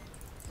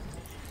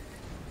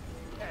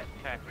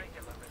 Okay.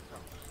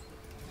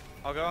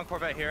 I'll go on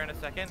Corvette here in a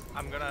second.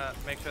 I'm gonna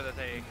make sure that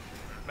they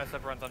mess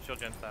up runs on shield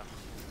gen stuff.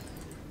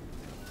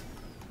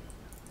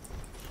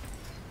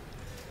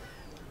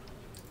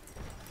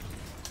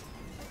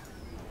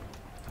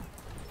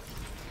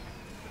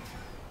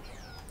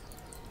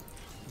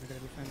 Look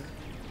at the defender.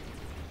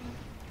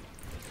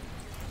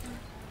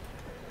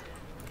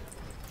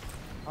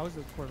 How's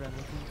the Corvette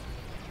looking?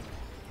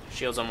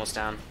 Shield's almost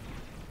down.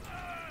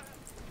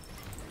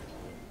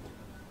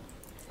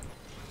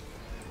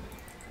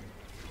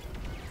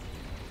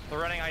 They're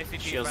running ICG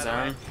Shield's by the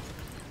down. way.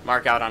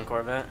 Mark out on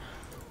Corvette.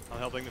 I'm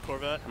helping the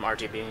Corvette. I'm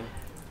RTBing.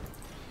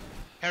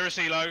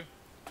 Heresy low.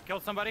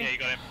 Killed somebody? Yeah, you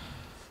got him.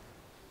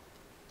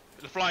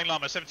 The flying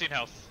llama, 17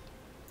 health.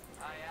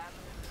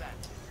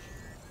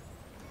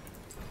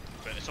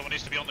 But someone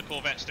needs to be on the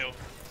Corvette still.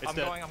 It's I'm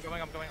dead. going. Okay,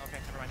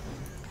 never mind.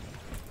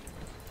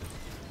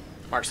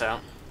 Mark's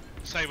out.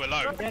 Say we're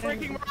low. Freaking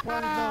Orange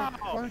wow!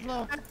 low. Orange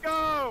low. Let's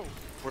go!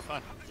 We're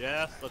fine.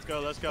 Yes. Let's go.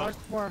 Let's go. Last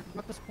score.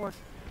 Got the score.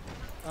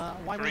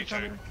 White one Reach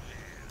coming. out.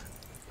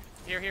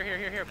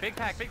 Here. Big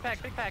pack.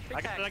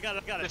 I got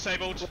it.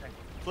 Disabled.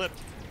 Flipped.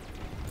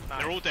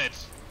 Nice. They're all dead.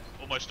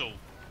 Almost all.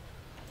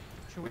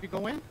 Should we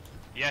go in?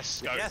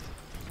 Yes, go. Yes,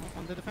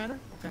 On the defender?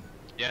 Okay.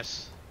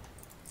 Yes.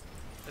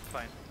 it's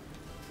fine.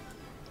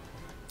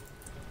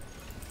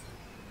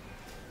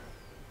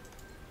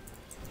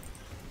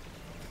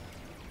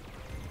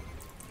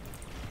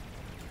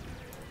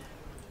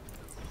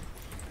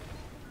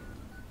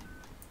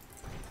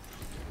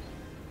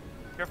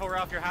 Careful,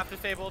 Ralph. You're half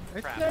disabled.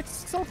 Crap.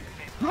 It's so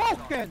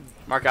broken!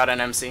 Mark out on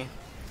MC.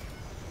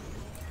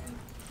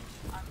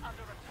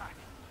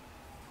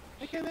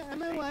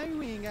 I'm a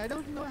Y-wing. I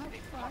don't know how to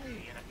fly.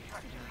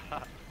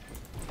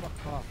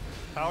 Fuck off.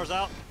 Power's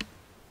out.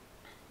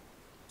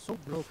 So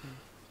broken.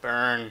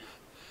 Burn.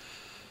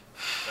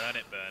 Burn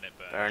it.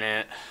 Burn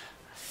it.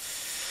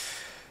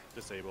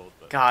 Disabled.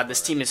 But God,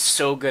 this team is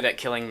so good at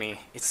killing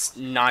me. It's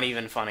not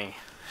even funny.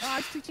 Ah,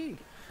 it's GG.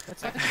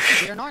 That's not,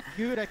 they're not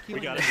good at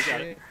killing. got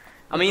it.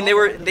 I mean, they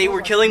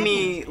were killing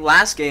me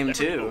last game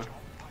too.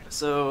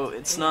 So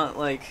it's not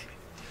like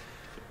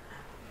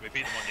We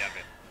beat them on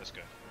Yavin. Let's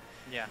go.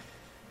 Yeah.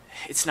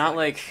 it's not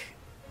like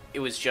It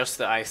was just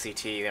the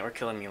ICT that were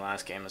killing me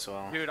last game as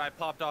well. Dude, I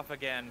popped off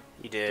again.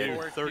 You did. Dude,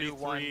 4, 2, 33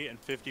 1. and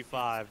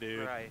 55,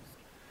 dude. Christ.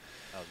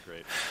 That was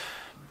great.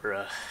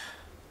 Bruh.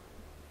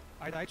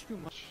 I died too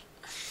much.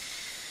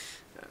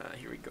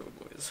 Here we go,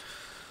 boys.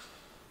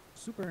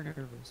 Super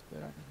nervous,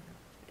 but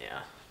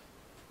Yeah.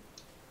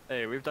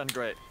 Hey, we've done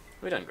great.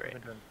 We done You've great.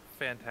 been doing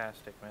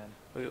fantastic,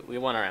 man. We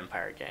won our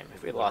Empire game.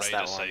 If we The lost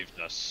Raider that one... saved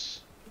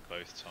us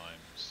both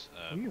times.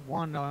 we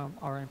won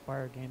our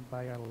Empire game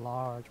by a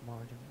large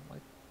margin.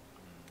 Like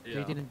Yeah.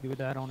 they didn't do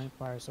that on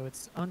Empire, so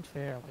it's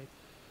unfair. Like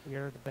we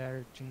are the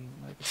better team.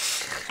 Like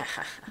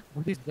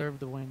we deserve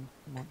the win.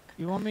 Come on.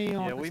 You want me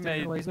on Yeah, the we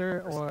standard made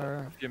laser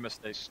or? a few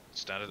mistakes.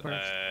 Standard.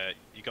 Burst.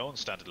 You go on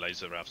standard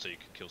laser, Ralph, so you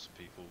can kill some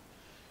people.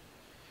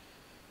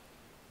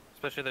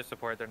 Especially their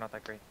support, they're not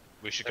that great.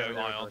 We should go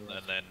They're Ion really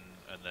and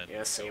then. Yeah,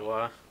 go Sewa.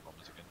 on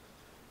bombers again.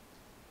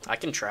 I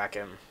can track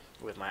him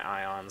with my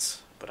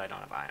ions, but I don't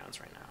have ions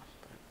right now.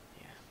 But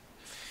yeah.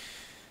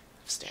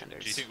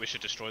 Standards. Do you think we should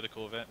destroy the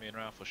Corvette, me and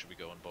Ralph, or should we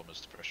go on bombers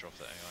to pressure off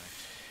the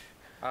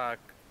AI?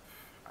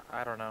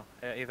 I don't know.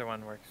 Either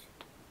one works.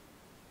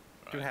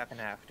 Do Right. half and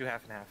half. Do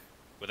half and half.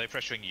 Were they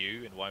pressuring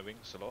you in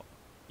Y-wings a lot?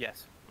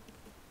 Yes.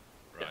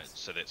 Right. Yes.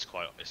 So it's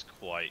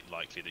quite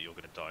likely that you're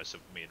going to die. So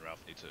me and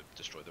Ralph need to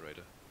destroy the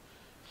Raider.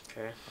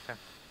 Okay. Okay.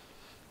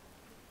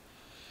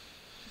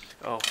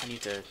 Oh, I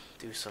need to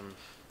do some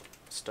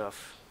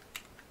stuff.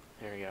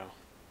 There we go.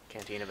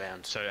 Cantina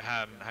band. So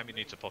Ham you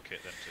need to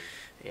pocket them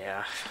too.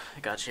 Yeah, I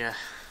gotcha.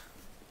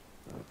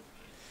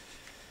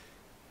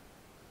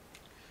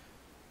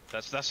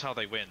 That's how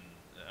they win.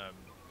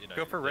 You know,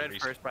 Go for they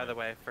red first, by the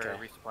way, for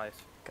Okay. resupplies.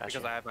 Gotcha.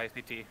 Because I have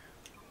ICT.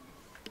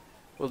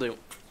 Will do.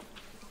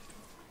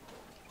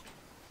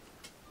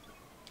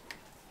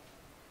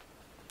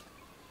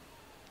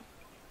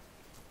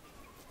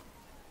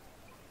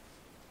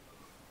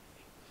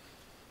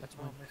 That's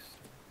Oh, one.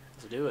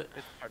 Let's do it.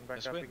 It's starting back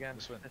Let's up win, again.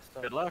 let's win. It's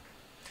Good luck.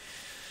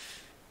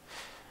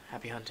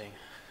 Happy hunting.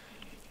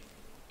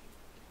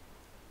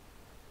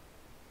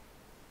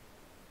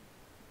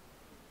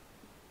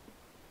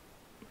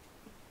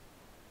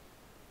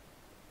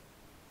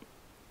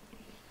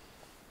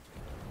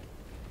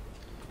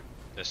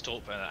 Let's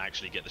talk and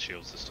actually get the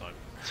shields this time.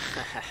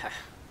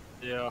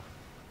 Yeah.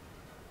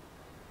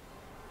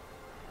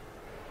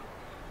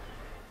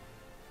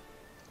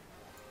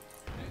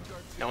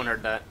 No one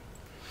heard that.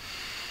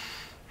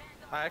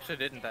 I actually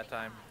didn't that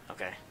time.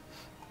 Okay.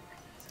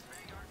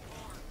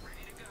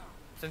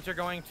 Since you're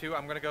going to,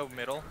 I'm gonna go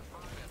middle.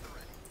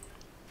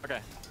 Okay.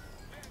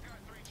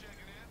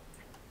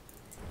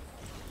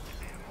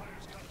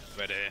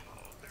 Ready.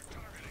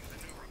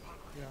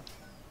 Yeah.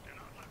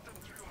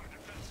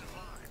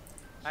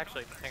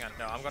 Actually, hang on.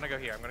 No, I'm gonna go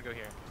here. I'm gonna go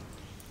here.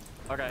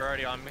 Okay. You're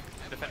already on me.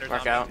 Defender's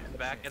Mark on me. out. In the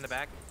back. In the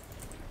back.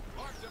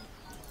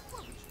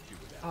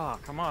 Oh,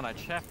 come on, I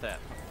chaffed that.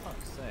 For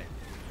fuck's sake.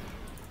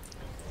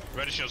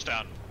 Ready shields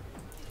down.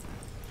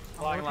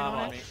 Flying working on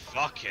lava it. on me.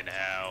 Fucking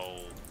hell.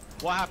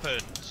 What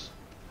happened?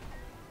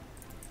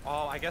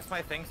 Oh, I guess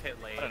my things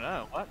hit late. I don't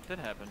know. What did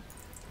happen?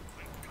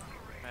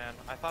 Man,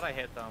 I thought I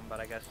hit them, but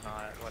I guess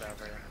not.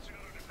 Whatever.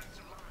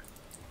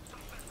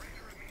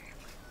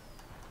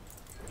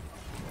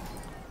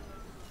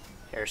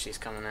 Heresy's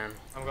coming in.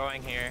 I'm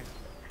going here.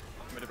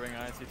 Want me to bring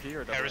ICT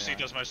or double Heresy AI?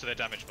 does most of their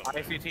damage, by the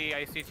way.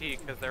 ICT,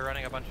 because they're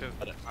running a bunch of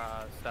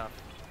stuff.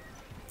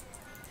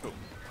 Cool.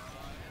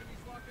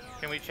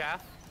 Can we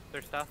chaff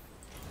their stuff?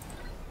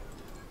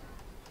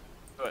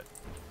 Do it.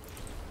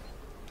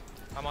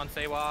 I'm on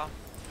Sewa.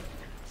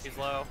 He's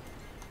low.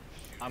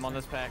 I'm on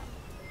this pack.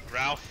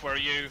 Ralph, where are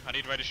you? I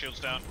need Raider shields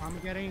down. I'm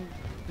getting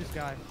this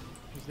guy.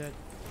 He's dead.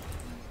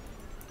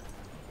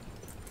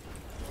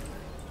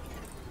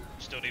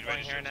 Still need Going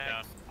Raider here shields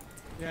down.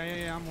 next.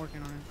 Yeah, I'm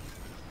working on it.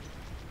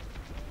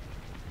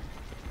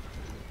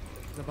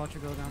 It's about to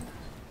go down.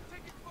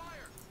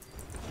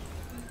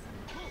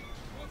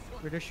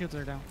 Raider shields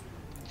are down.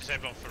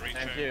 Save on Ferruccio.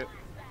 Thank you.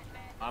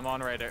 I'm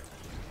on Raider.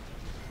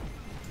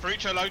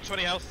 Ferruccio low,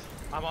 20 health.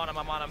 I'm on him.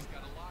 I'm on him.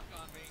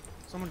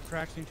 Someone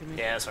crashed into me.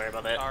 Yeah, sorry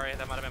about that. Sorry,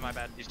 that might have been my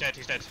bad. He's dead,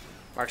 he's dead.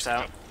 Mark's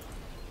out.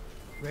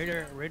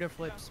 Raider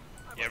flips.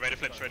 Yeah, Raider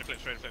flips.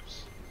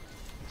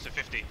 So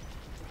 50.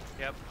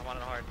 Yep, I'm on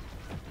it hard.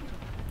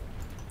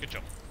 Good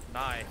job.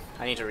 Nice.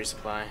 I need to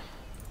resupply.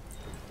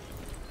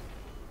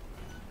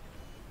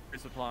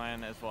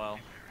 Resupplying as well.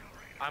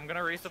 I'm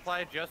gonna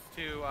resupply just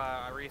to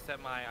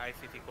reset my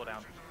ICT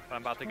cooldown. But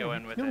I'm about to go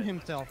in with Kill it.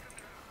 himself.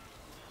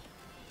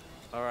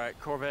 Alright,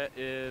 Corvette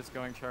is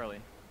going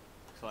Charlie.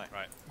 Looks like.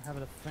 Right. I have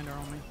a defender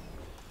on me.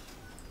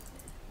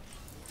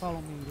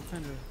 Follow me,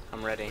 defender.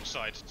 I'm ready. Which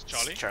side?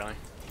 Charlie? Charlie.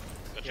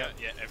 Gotcha. Yep.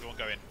 Yeah, everyone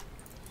go in.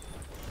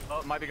 Oh,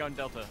 it might be going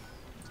Delta.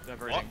 It's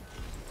diverting. What?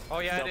 Oh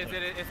yeah, Delta.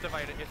 it's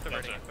divided. It's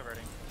diverting. Delta. It's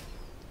diverting.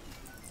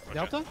 Roger.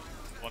 Delta?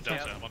 One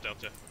Delta, Yeah. one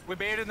Delta. We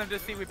baited them to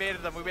see. We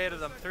baited them.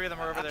 3 of them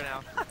are over there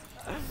now.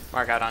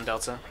 Mark out on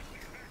Delta.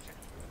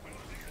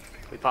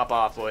 We pop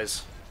off,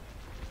 boys.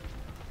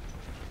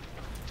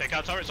 Take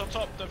out turrets on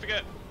top, don't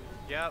forget.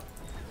 Yep.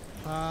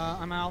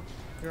 I'm out.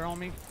 You're on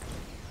me.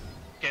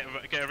 Get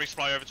a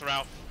resupply over to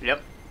Ralph.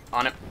 Yep,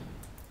 on it.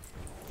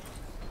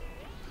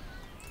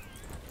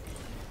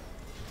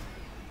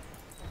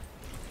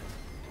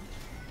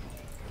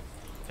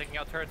 Taking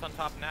out turrets on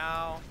top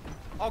now.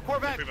 Oh,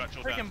 Corvette Pretty much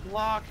all down. freaking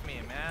blocked me,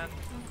 man.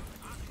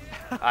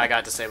 I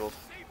got disabled.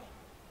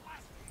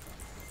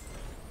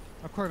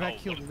 A Corvette Oh,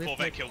 killed one- Liquid.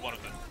 Corvette killed one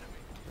of them.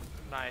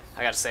 Nice.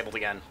 I got disabled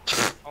again.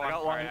 Oh, I I'm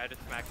got sorry, one. I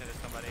just smacked into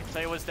somebody.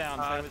 Say it was down.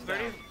 Say it was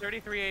 30, down.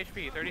 33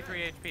 HP,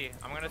 33 HP.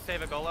 I'm gonna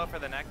save a Golo for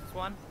the next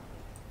one.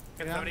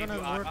 Can Yeah, I'm somebody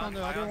gonna do work on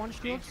the other one,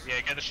 speed? Shields.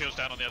 Yeah, get the shields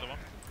down on the other one.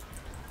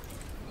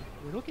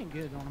 We're looking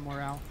good on the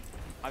morale.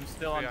 I'm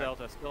still on We are.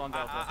 Delta. Still on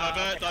Delta.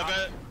 Divert, okay,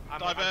 divert, I'm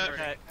divert.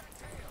 diverting.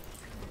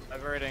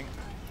 Diverting.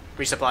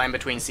 Resupply in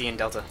between C and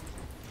Delta.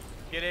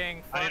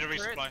 Getting I front need a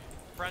turret, resupply.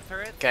 front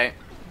turret. Okay,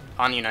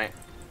 on Unite.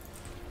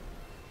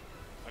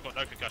 I've got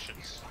no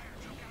concussions.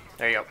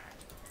 There you go.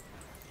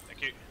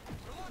 Thank you.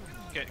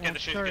 Get the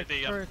shit, get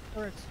the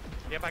turrets.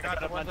 Yep, I got got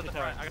the a ones bunch at the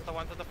of front. I got the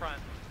ones at the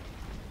front.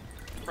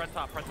 Front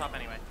top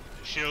anyway.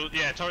 shield.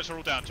 Yeah, turrets are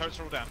all down. Turrets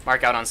are all down.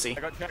 Mark out on C.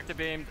 I got tractor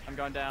beamed. I'm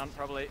going down.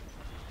 Probably.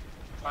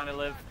 Trying to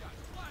live.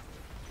 I'm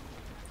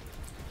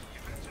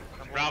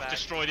holding Ralph back.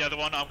 destroy the other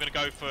one. I'm gonna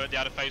go for the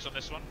outer phase on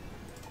this one.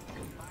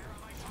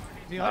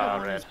 The other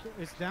one red.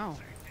 is down.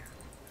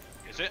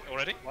 Is it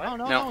already? Oh, no,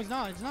 No. no, it's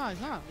not. It's not.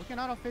 It's not. We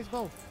cannot face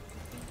both.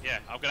 Yeah,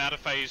 I'm gonna outer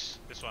phase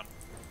this one.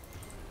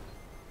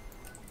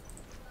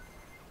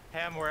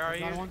 Ham, where are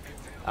Got you? one.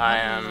 I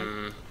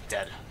am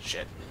dead.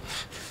 Shit.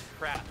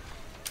 Crap.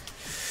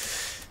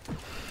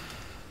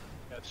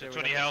 So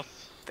 20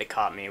 health. They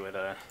caught me with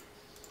a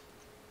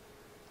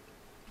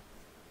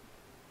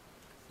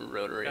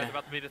rotary. Guys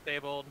about to be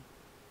disabled.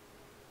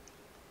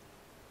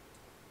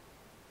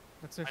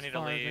 That's as I need to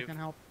far as I leave. can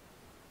help.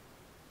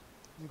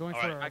 I'm going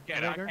Alright, for a I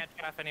dagger. can't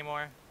chaff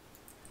anymore.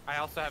 I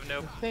also have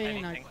no Very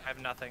anything. nice. I have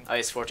nothing.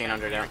 Ice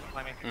 1400 down.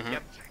 Let me. Mhm.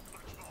 Yep. Have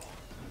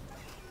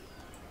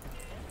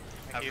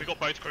Thank we you. got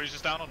both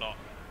cruisers down or not?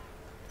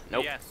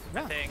 Nope. Yes.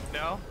 Yeah. I think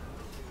no.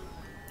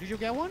 Did you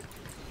get one?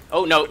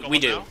 Oh no, Got we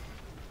one do. now?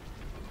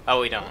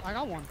 Oh, we don't. I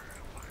got one.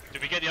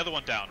 Did we get the other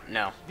one down?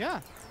 No. Yeah.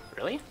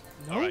 Really?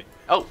 No. Alright.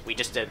 Oh, we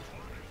just did.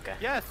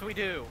 Yes, we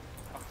do.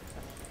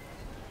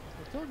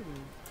 I told you.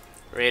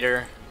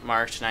 Raider,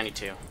 March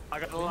 92. I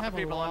got a We lot have of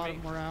a people lot on me.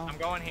 of morale. I'm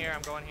going here.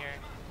 I'm going here.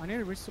 I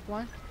need a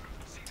resupply.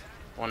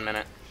 1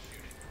 minute.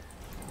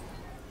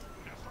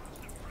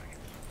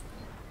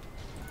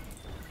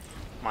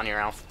 I'm on your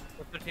Ralph.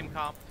 What's their team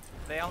comp?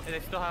 They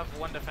still have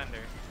one defender.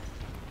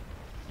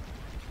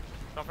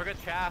 Don't forget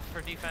chaff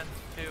for defense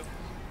too,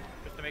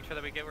 just to make sure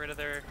that we get rid of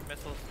their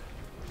missiles.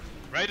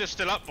 Raider's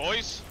still up,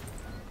 boys.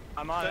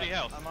 I'm on 30 it.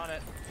 health. I'm on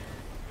it.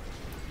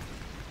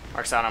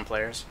 Mark's out on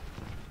players.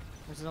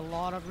 There's a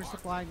lot of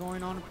resupply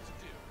going on.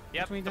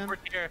 Yep, Between them. support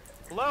here.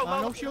 Low,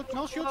 low. No shield,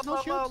 no shields, no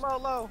low, shields. Low,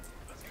 low.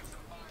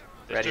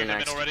 There's Ready two of them in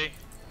next. already.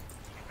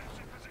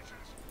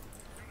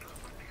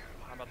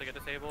 I'm about to get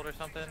disabled or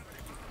something.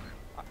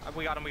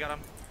 We got him. We got him.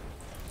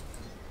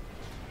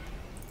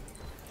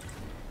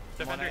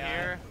 Defender AI.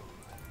 here.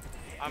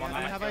 I'm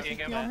Have I taking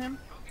CP him. on him?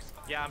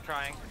 Yeah, I'm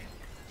trying.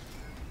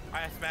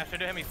 I smashed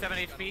into him. He's 7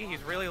 HP.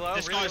 He's really low.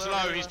 This really guy's low.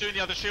 low. really He's doing the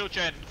other shield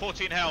gen.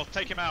 14 health.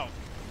 Take him out.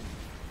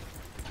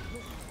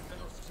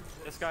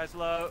 This guy's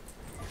low.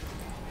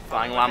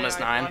 Flying One Llamas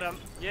day I 9. Got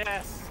him.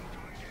 Yes.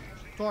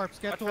 Torps,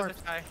 get Watch for torps.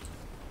 this guy.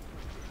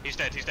 He's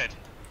dead. He's dead.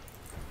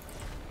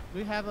 Do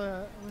we have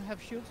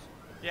shields?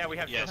 Yeah, we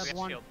have Yes. shield. Have We have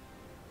one. shield.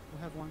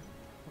 We have one.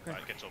 Okay.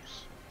 Alright, get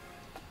tops.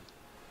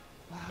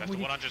 Ah, Left we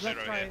to need 100 left,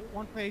 zero right, here.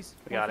 one phase.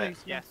 We one got it.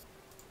 phase. Yes,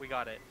 we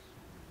got it.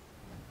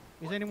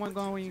 Is anyone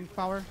going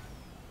power?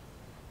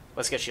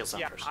 Let's get shields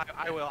on Yeah, first.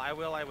 I will.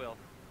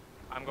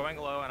 I'm going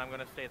low and I'm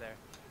gonna stay there.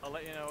 I'll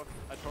let you know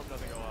if a torp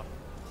doesn't go off.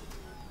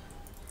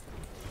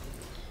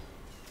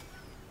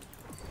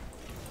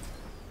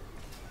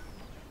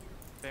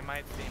 They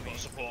might see me. Got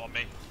support on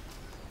me.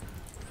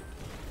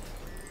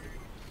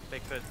 They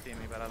could see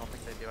me, but I don't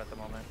think they do at the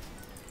moment.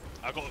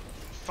 I've got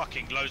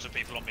fucking loads of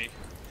people on me.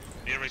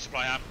 Need a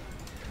resupply amp.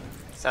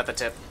 It's at the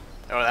tip.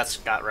 Oh, that's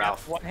got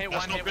Ralph. Yep, one hit,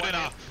 That's one not hit, good one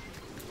enough.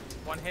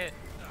 hit. One hit.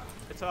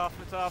 It's off.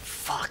 It's off.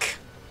 Fuck.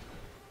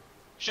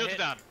 Shields are hit.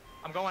 down.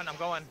 I'm going.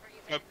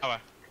 Go power.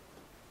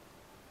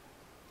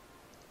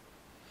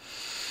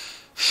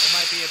 It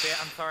might be a bit.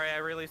 I'm sorry, I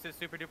released it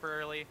super duper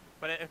early,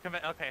 but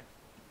okay.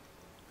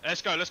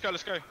 Let's go. Let's go.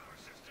 Let's go.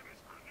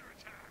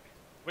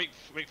 Weak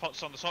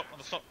pots on the top.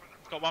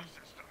 Got one.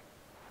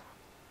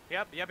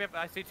 Yep.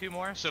 I see two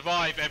more.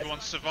 Survive. Everyone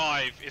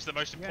survive is the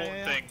most Yeah, important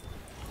yeah,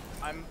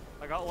 yeah. thing.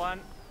 I got one.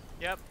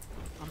 Yep.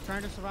 I'm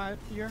trying to survive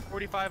here.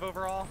 45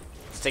 overall.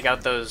 Let's take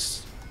out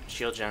those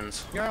shield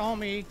gens. You're on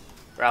me.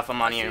 Ralph,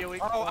 I'm on See a you.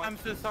 weak Oh, point. I'm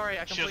so sorry.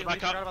 I Shields completely back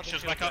forgot up, about the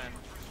shields shield back up. gen.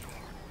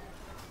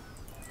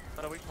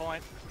 Got a weak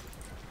point.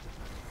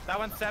 That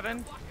one's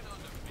 7.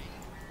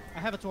 I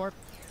have a torp.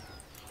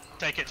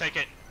 Take it. Take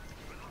it.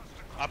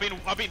 I've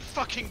been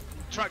fucking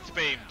tractor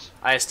beamed.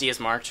 ISD is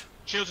marked.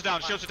 Shields are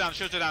down. Shields are down.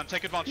 Shields are down.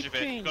 Take advantage of it.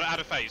 15. Got it out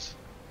of phase.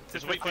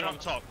 There's a weak point on the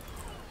top.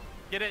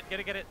 Get it.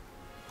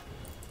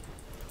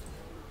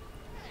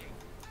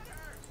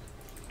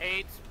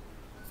 8.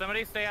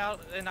 Somebody stay out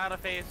and out of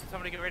phase.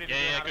 Somebody get ready to do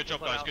Yeah, auto good job,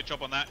 split guys. out. Good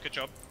job on that. Good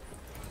job.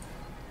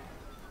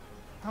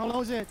 How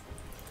low is it?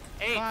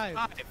 8. 5.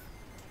 5.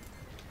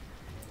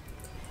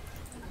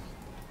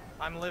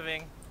 I'm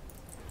living.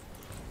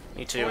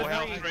 Me too. Four,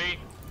 Health three. 3.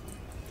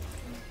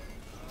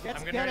 Let's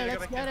I'm gonna get ready it, to go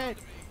let's back get in. it.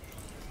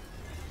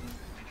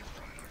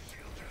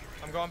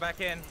 I'm going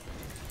back in.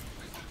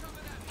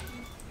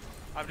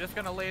 I'm just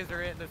gonna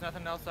laser it. There's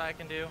nothing else I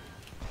can do.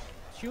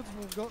 Shields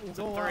will It's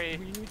go a up. 3.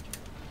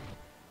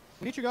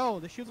 We need to go.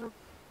 The shields are...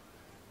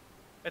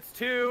 It's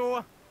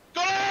 2.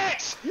 Got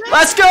it!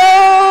 Let's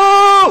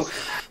go!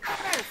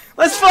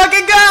 Let's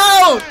fucking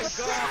go!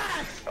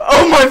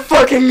 Oh my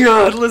fucking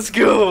god, let's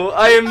go!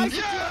 I am...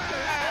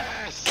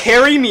 Yes!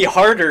 Carry me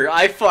harder.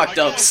 I fucked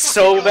I up got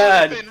so fucking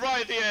bad. everything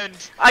right at the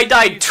end. I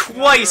died Jesus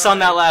twice on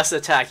that Christ. last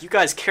attack. You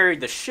guys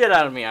carried the shit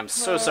out of me. I'm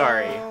so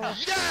sorry.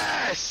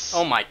 Yes!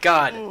 Oh my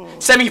god.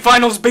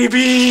 Semifinals,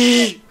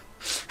 baby!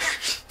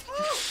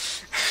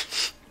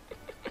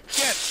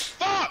 Get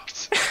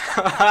fucked!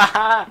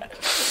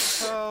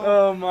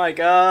 Oh my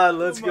god,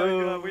 let's Oh my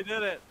go. God, we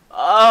did it.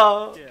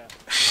 Oh. Yeah.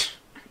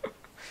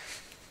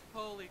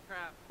 Holy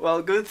crap.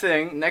 Well, good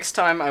thing. Next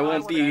time I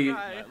won't be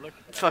cry.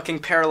 fucking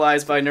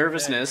paralyzed by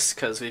nervousness,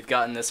 because we've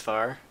gotten this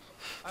far.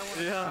 I want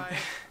to cry.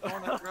 I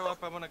want to throw up.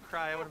 I want to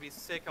cry. I want to be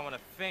sick. I want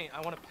to faint.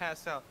 I want to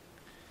pass out.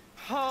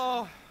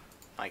 Oh.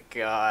 My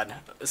god.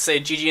 Say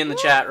GG in the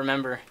chat,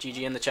 remember.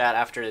 GG in the chat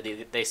after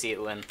they see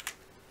it win.